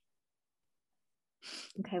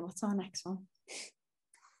 Okay, what's our next one?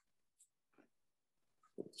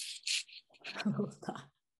 I love that.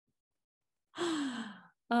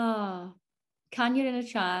 Oh, can your inner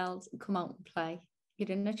child come out and play? Your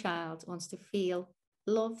inner child wants to feel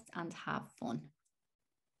loved and have fun.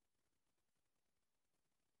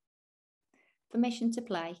 Permission to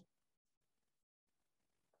play.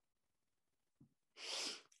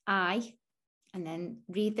 And then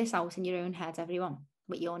read this out in your own head, everyone,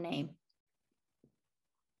 with your name.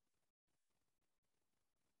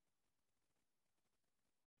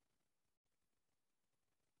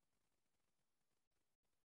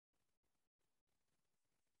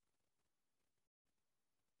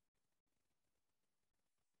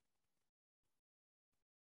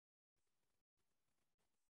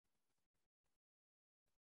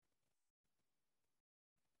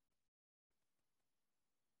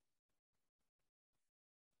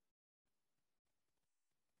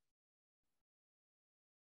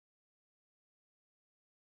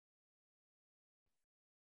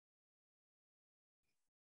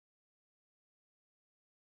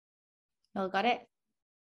 You all got it?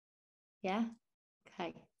 Yeah?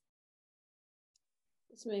 Okay.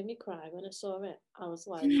 It's made me cry when I saw it. I was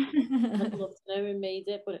like, I'd love to know who made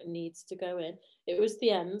it, but it needs to go in. It was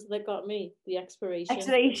the end that got me, the expiration.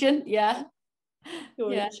 Expiration, yeah.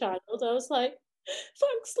 You're a child. I was like,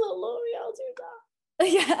 thanks, little Laurie, I'll do that.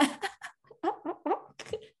 Yeah.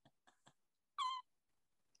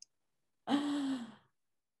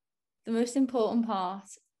 The most important part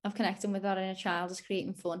of connecting with our inner child is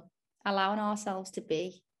creating fun, allowing ourselves to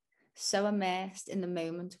be so immersed in the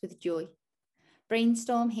moment with joy.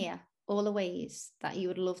 Brainstorm here all the ways that you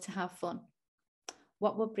would love to have fun.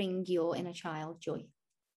 What would bring your inner child joy?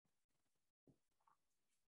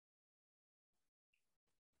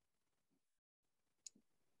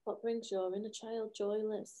 What brings your inner child joy,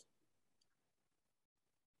 Liz?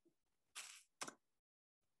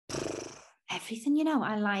 Everything, you know.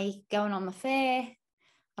 I like going on the fair.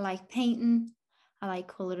 I like painting. I like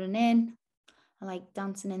colouring in. I like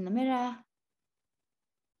dancing in the mirror.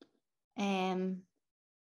 And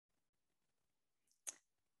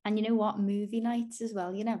you know what? Movie nights as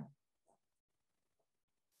well, you know.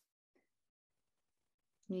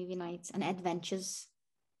 Movie nights and adventures.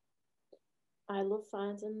 I love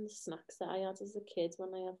finding the snacks that I had as a kid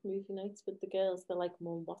when I have movie nights with the girls. They're like,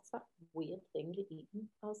 Mum, what's that weird thing you're eating?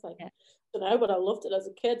 I was like, I don't know, but I loved it as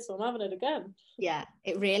a kid, so I'm having it again. Yeah,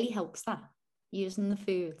 it really helps that, using the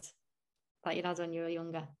food that you had when you were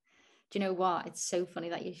younger. Do you know what? It's so funny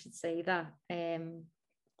that you should say that.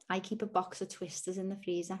 I keep a box of Twisters in the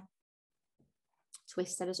freezer.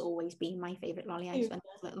 Twister has always been my favourite lolly ice when I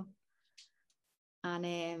was little.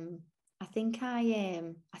 And I think I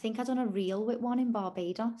done a reel with one in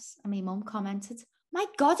Barbados, and my mum commented, "My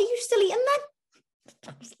God, are you still eating them?"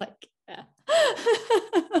 I was like, yeah.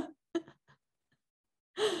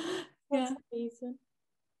 That's amazing.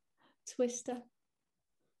 Twister.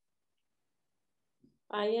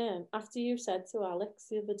 After you said to Alex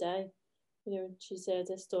the other day, you know, she said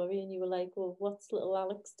her story and you were like, well, what's little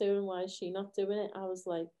Alex doing? Why is she not doing it? I was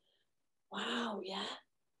like, wow, yeah.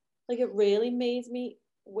 Like, it really made me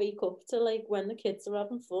wake up to, like, when the kids are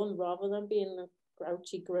having fun, rather than being a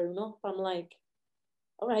grouchy grown up. I'm like,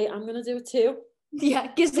 all right, I'm going to do it too. Yeah,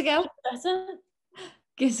 gives a go. Better.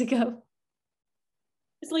 Gives a go.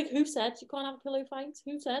 It's like, who said you can't have a pillow fight?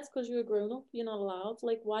 Who said because you're a grown up, you're not allowed?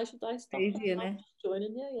 Like, why should I stop? I'm just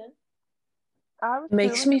joining you, yeah.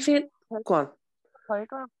 Makes me feel. Go on.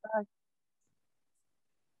 Playground.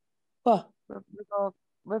 What?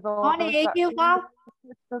 With all On here, you go.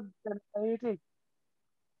 Lady.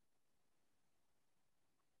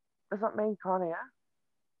 Is that me, Connie? Yeah?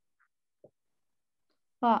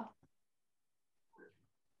 What?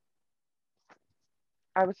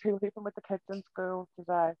 I was hula hooping with the kids in school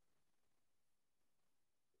today.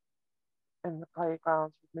 In the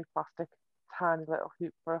playgrounds with my plastic tiny little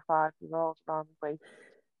hoop for a 5-year-old around the waist.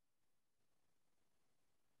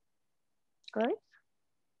 Great.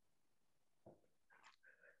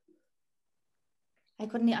 I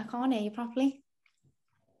can't hear you properly.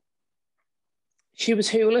 She was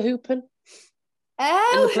hula hooping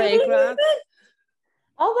Oh, in the playground.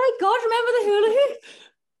 Oh my God, remember the hula hoop?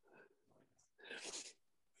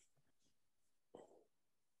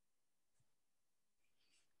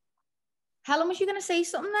 Helen, was you going to say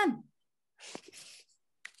something then?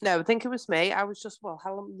 No, I think it was me. I was just,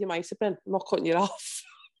 Helen, you might have been. I'm not cutting you off.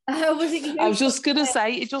 Was it you? I was just going to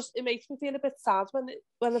say, it makes me feel a bit sad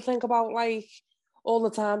when I think about, like, all the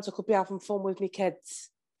times I could be having fun with my kids.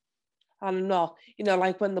 And I'm not, you know,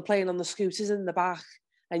 like when they're playing on the scooters in the back,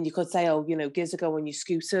 and you could say, oh, you know, give a go on your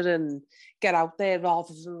scooter and get out there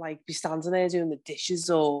rather than, like, be standing there doing the dishes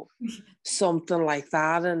or something like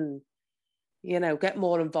that, and, you know, get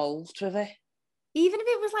more involved with it. Even if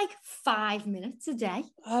it was like 5 minutes a day.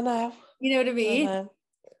 I know. You know what I mean?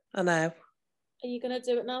 I know. Are you going to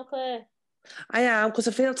do it now, Claire? I am, because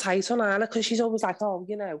I feel tight on Anna, because she's always like, oh,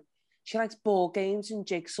 you know, she likes board games and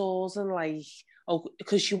jigsaws and, like, oh,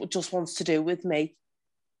 because she just wants to do with me.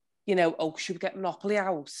 You know, oh, she would get Monopoly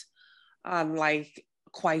out. And, like,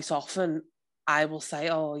 quite often I will say,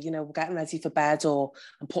 oh, you know, we're getting ready for bed, or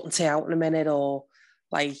I'm putting tea out in a minute, or,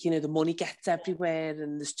 like, you know, the money gets everywhere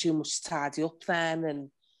and there's too much to tidy up then.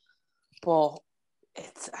 But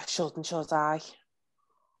I shouldn't, should I?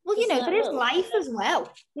 Well, you know, there is life as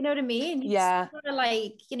well. You know what I mean? Yeah. Gotta,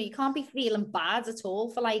 like, you know, you can't be feeling bad at all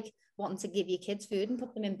for, like, wanting to give your kids food and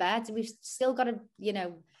put them in bed. We've still got to, you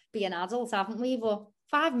know, be an adult, haven't we? But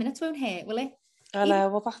 5 minutes won't hurt, will it? I know,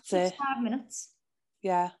 well, that's it. 5 minutes.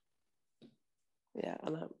 Yeah. Yeah, I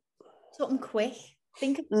know. Something quick.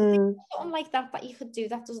 Think of something like that you could do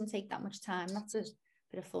that doesn't take that much time. That's a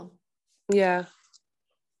bit of fun. Yeah.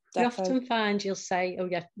 You often find you'll say, oh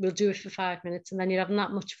yeah, we'll do it for 5 minutes, and then you're having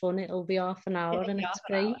that much fun, it'll be half an hour and it's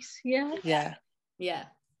great. Yeah. Yeah. Yeah.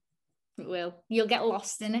 It will. You'll get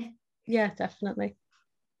lost in it. Yeah, definitely.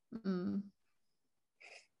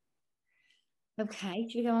 Okay,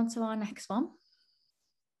 should we go on to our next one?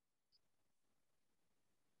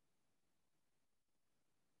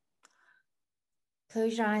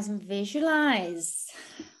 Close your eyes and visualize.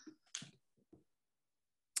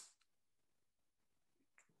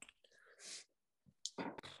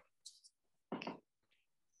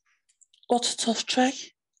 What's a tough tray?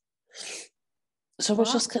 So we'll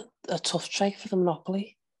just get a tough tray for the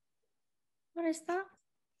Monopoly. What is that?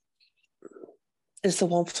 Is the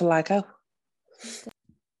one for Lego.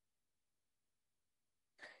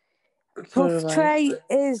 Tough tray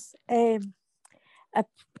is a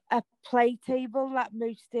play table that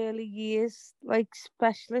most early years, like,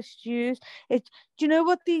 specialists use. Do you know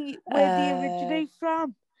where they originate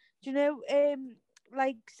from? Do you know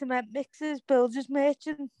like cement mixers, builders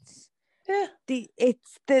merchants? Yeah. They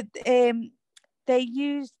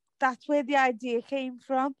use, that's where the idea came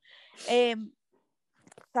from.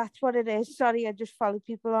 That's what it is. Sorry, I just follow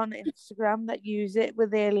people on Instagram that use it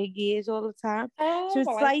with early years all the time. So it's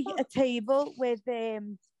like a table with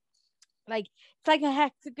like, it's like a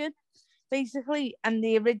hexagon basically, and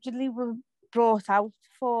they originally were brought out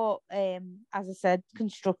for, as I said,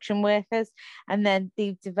 construction workers, and then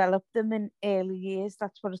they've developed them in early years.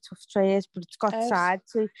 That's what a tough tray is, but it's got sides,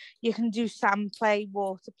 so you can do sand play,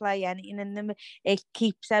 water play, anything in them. It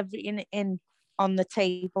keeps everything in on the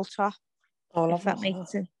tabletop. Oh, if that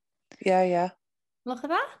makes sense. Yeah. Look at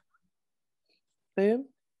that. Boom.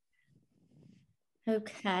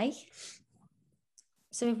 Okay.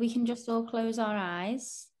 So if we can just all close our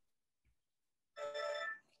eyes.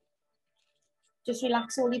 Just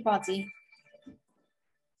relax all your body.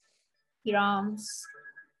 Your arms,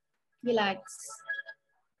 your legs,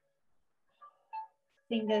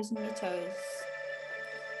 fingers and your toes.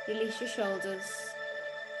 Release your shoulders,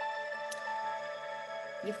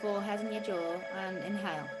 your forehead and your jaw, and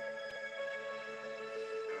inhale.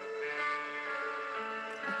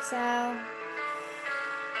 Exhale.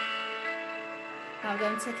 Now we're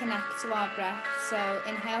going to connect to our breath. So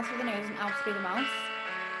inhale through the nose and out through the mouth.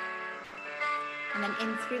 And then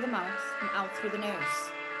in through the mouth and out through the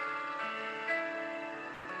nose.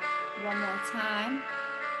 One more time.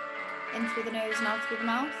 In through the nose and out through the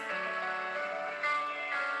mouth.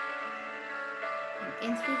 And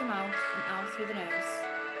in through the mouth and out through the nose.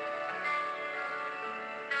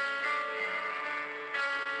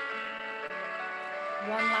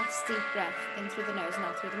 One last deep breath in through the nose and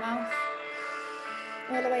out through the mouth.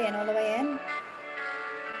 All the way in, all the way in.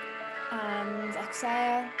 And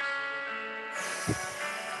exhale.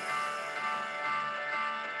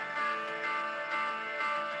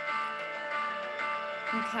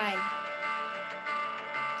 Okay.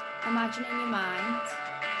 Imagine in your mind,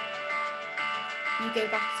 you go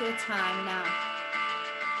back to a time now.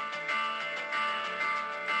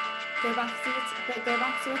 Go back to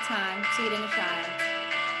a time to your inner child.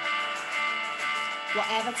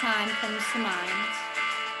 Whatever time comes to mind.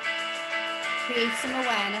 Create some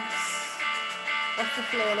awareness. What's the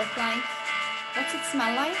floor look like? What's it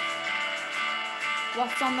smell like?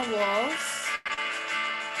 What's on the walls?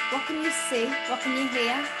 What can you see? What can you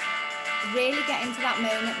hear? Really get into that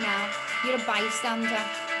moment now. You're a bystander.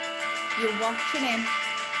 You're watching him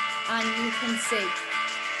and you can see.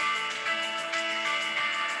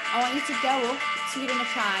 I want you to go up to your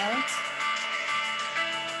inner child.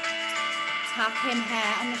 Tap him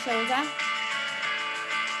hair on the shoulder.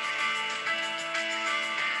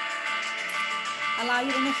 Allow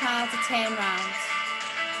your inner child to turn round.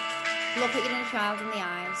 Look at your inner child in the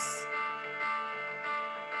eyes.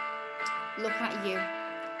 Look at you,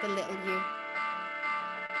 the little you.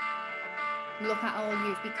 Look at all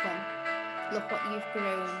you've become. Look what you've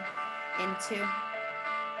grown into.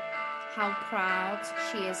 How proud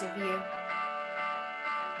she is of you.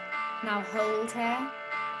 Now hold her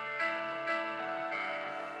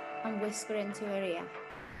and whisper into her ear.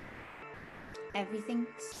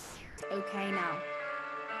 Everything's okay now.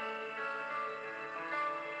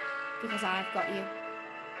 Because I've got you.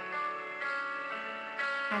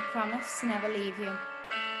 I promise to never leave you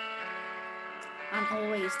and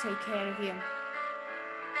always take care of you.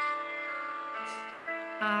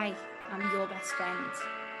 I am your best friend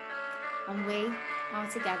and we are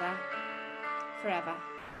together forever.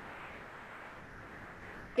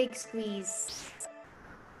 Big squeeze.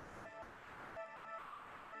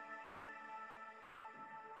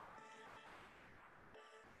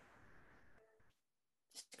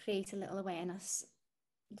 Just create a little awareness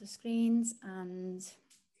of the screens and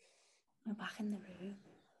we're back in the room.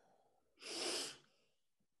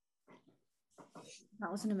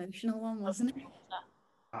 That was an emotional one, wasn't it?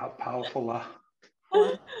 Powerful,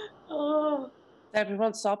 that. Oh.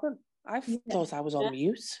 Everyone's sobbing. I thought I was on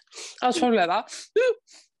mute. I was probably like that.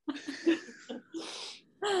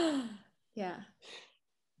 Yeah.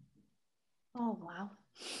 Oh, wow.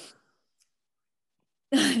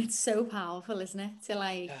 It's so powerful, isn't it?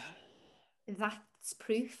 To that's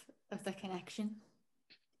proof of the connection.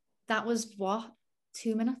 That was what?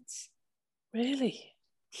 2 minutes? Really?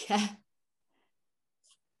 Yeah.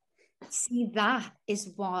 See, that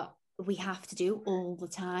is what we have to do all the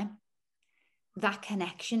time. That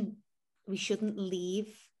connection, we shouldn't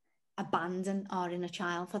abandon our inner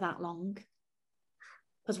child for that long.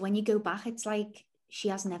 Because when you go back, it's like she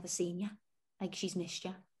has never seen you, like she's missed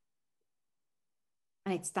you.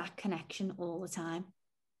 And it's that connection all the time.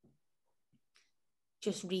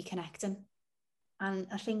 Just reconnecting. And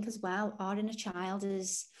I think as well, our inner child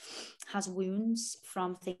has wounds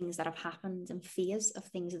from things that have happened and fears of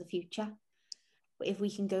things of the future. But if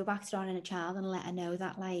we can go back to our inner child and let her know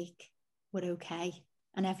that like we're okay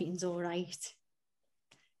and everything's all right,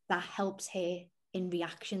 that helps her in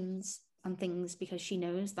reactions and things because she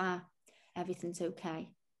knows that everything's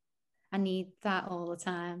okay. I need that all the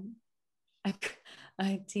time. I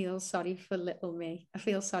I feel sorry for little me. I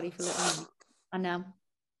feel sorry for little me.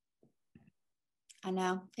 I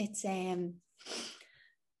know. It's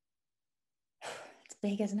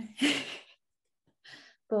big, isn't it?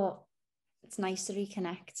 But it's nice to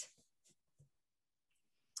reconnect.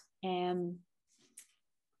 Yeah,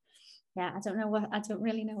 I don't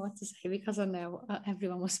really know what to say, because I know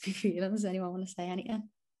everyone must be feeling. Does anyone want to say anything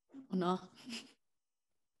or not?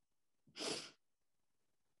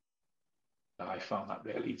 I found that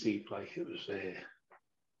really deep. Like, it was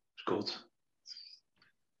good.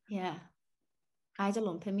 Yeah, I had a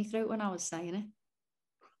lump in my throat when I was saying it.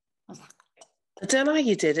 I was like, I don't know how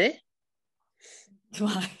you did it.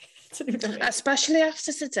 why? Especially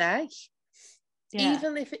after today. Yeah.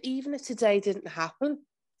 Even if today didn't happen,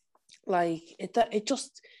 like it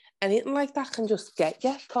just, anything like that can just get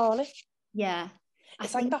you, can't it? Yeah.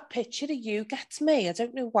 It's like that picture of you gets me. I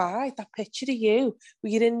don't know why. That picture of you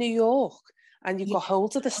where you're in New York and you've got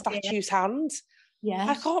hold of the statue's hand. Yeah.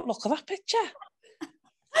 I can't look at that picture.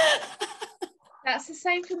 That's the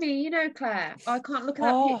same for me, you know, Claire. I can't look at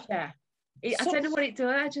that picture. I don't know what it does.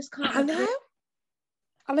 I just can't. I know.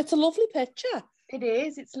 And it's a lovely picture. It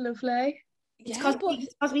is. It's lovely.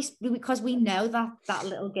 It's because we know that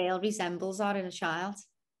little girl resembles our inner child.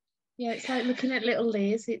 Yeah, it's like looking at little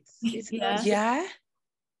Liz. It's yeah.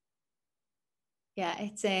 Yeah,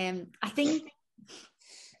 it's I think,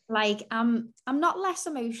 like, I'm not less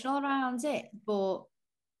emotional around it, but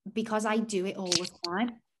because I do it all the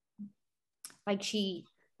time. Like, she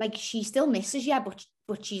still misses you,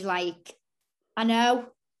 but she's like, I know,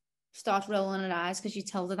 start rolling her eyes because you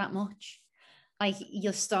told her that much. Like,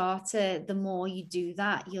 you'll start to, the more you do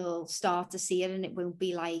that, you'll start to see it, and it won't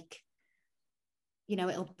be like, you know,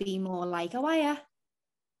 it'll be more like, oh, yeah,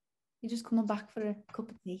 you're just coming back for a cup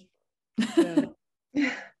of tea. Yeah.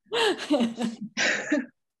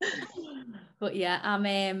 But yeah,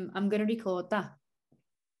 I'm gonna record that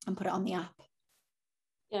and put it on the app.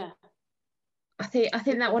 Yeah. I think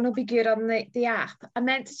that one will be good on the app. I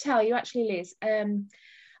meant to tell you actually, Liz,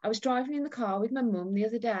 I was driving in the car with my mum the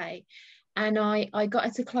other day, and I got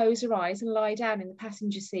her to close her eyes and lie down in the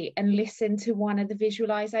passenger seat and listen to one of the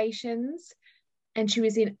visualizations. And she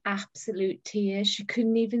was in absolute tears. She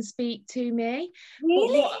couldn't even speak to me.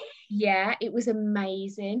 Really? Yeah, it was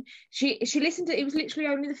amazing. She listened to it. Was literally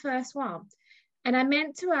only the first one. And I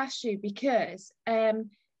meant to ask you because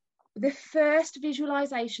the first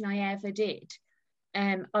visualization I ever did,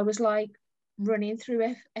 I was like running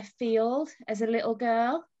through a field as a little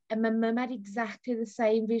girl, and my mum had exactly the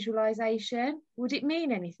same visualization. Would it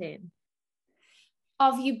mean anything?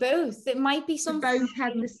 Of you both? It might be something. We both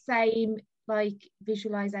had the same like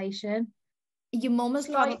visualization. Your mum has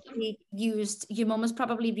probably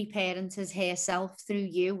reparented herself through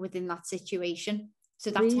you within that situation. So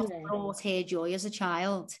that's what brought her joy as a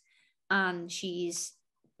child, and she's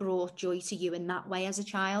brought joy to you in that way as a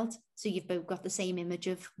child. So you've both got the same image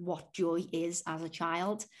of what joy is as a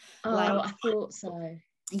child. Oh, like, I thought so.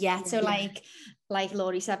 Yeah, so like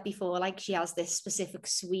Laurie said before, like, she has this specific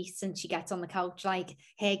sweet, and she gets on the couch, like,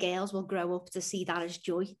 her girls will grow up to see that as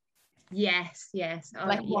joy. Yes.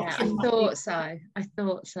 Like, yeah, I thought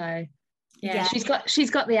so. Yeah, she's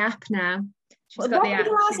got the app now. What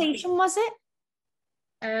visualization was it?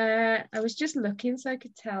 I was just looking so I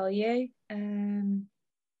could tell you.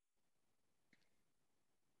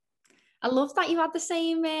 I love that you had the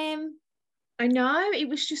same. I know, it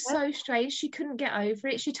was just so strange. She couldn't get over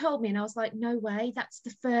it. She told me, and I was like, no way, that's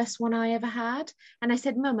the first one I ever had. And I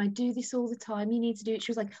said, Mum, I do this all the time. You need to do it.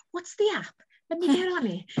 She was like, what's the app? Let me get on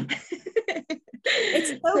it. It's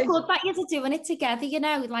so good that you're doing it together, you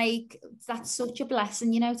know, like, that's such a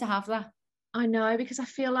blessing, you know, to have that. I know, because I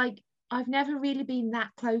feel like I've never really been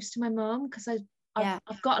that close to my mum, because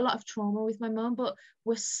I've got a lot of trauma with my mum, but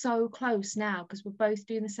we're so close now because we're both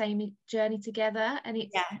doing the same journey together, and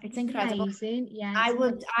it's incredible. Amazing. Yeah,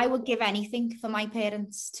 I would give anything for my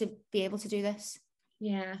parents to be able to do this.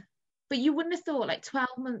 Yeah, but you wouldn't have thought, like 12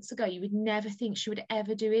 months ago, you would never think she would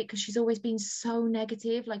ever do it, because she's always been so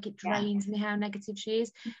negative. Like, it drains me how negative she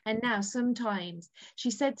is. And now sometimes,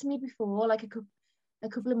 she said to me before, like a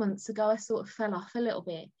couple of months ago, I sort of fell off a little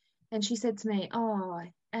bit, and she said to me,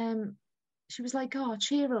 she was like, oh,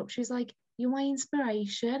 cheer up. She was like, you're my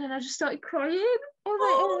inspiration. And I just started crying. I was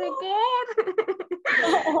like, oh my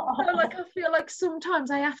God. So, like, I feel like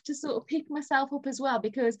sometimes I have to sort of pick myself up as well,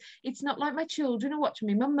 because it's not like my children are watching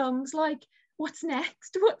me. My mum's like, what's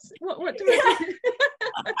next? What do I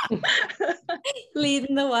do?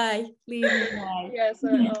 Leading the way. Yeah, so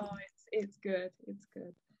it's good. It's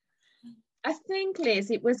good. I think,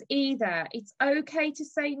 Liz, it was either it's okay to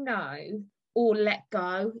say no, or let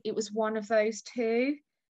go. It was one of those two.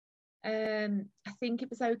 I think it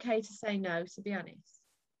was okay to say no, to be honest.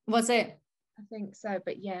 Was it? I think so,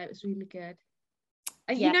 but yeah, it was really good.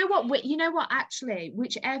 Yeah. You know what, actually,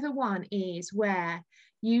 whichever one is where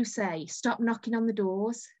you say, stop knocking on the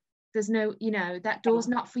doors. There's no, that door's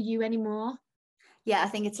not for you anymore. Yeah, I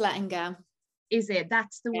think it's letting go. Is it?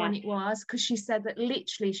 That's the one it was. Because she said that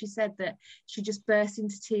she just burst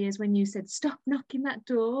into tears when you said, stop knocking that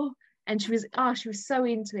door. And she was so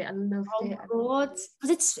into it. I loved it. God.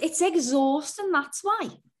 Because it's exhausting, that's why.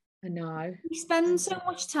 I know. We spend so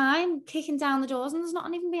much time kicking down the doors and there's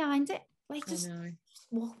nothing even behind it. Like, just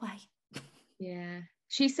walk away. Yeah.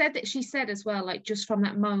 She said as well, like, just from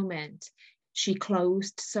that moment, she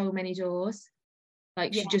closed so many doors.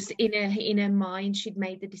 Like, she just, in her mind, she'd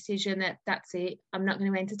made the decision that that's it. I'm not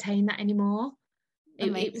going to entertain that anymore.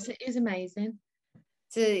 It was amazing.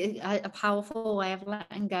 It's a powerful way of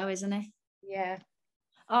letting go, isn't it? Yeah.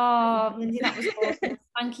 Oh, Lindsay, that was awesome.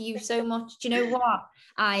 Thank you so much. Do you know what?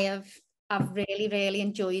 I've really, really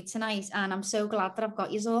enjoyed tonight, and I'm so glad that I've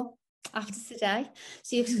got you all after today.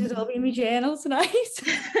 So you could all be in my journal tonight.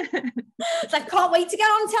 It's like, can't wait to get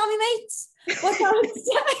on and tell me, mates. What's going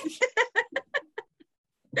today?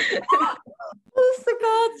 Oh, my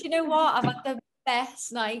God. Do you know what? I've had the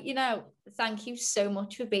best night, Thank you so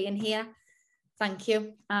much for being here. Thank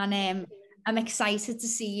you. And I'm excited to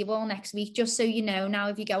see you all next week. Just so you know, now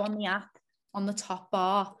if you go on the app, on the top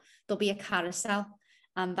bar, there'll be a carousel.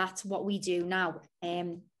 And that's what we do now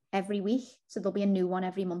every week. So there'll be a new one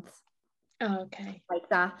every month. Oh, okay. Like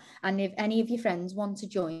that. And if any of your friends want to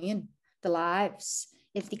join the lives,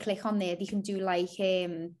 if they click on there, they can do they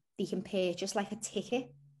can purchase like a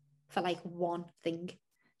ticket for like one thing,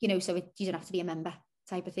 so you don't have to be a member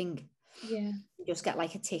type of thing. Yeah. You just get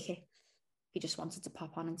like a ticket if you just wanted to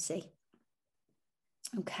pop on and see.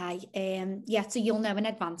 Okay. So you'll know in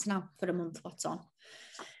advance now for a month what's on.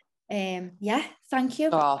 Thank you.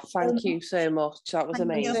 Oh, thank you so much. That was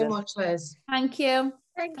amazing. Thank you so much, Liz. Thank you.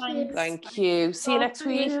 Thank you. See you next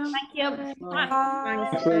week. Thank you. Bye.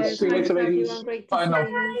 Thanks, Liz. See you later, ladies. Great Bye to now.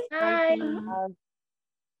 see you. Bye. Bye.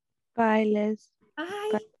 Bye, Liz. Bye.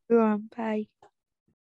 Bye, everyone. Bye.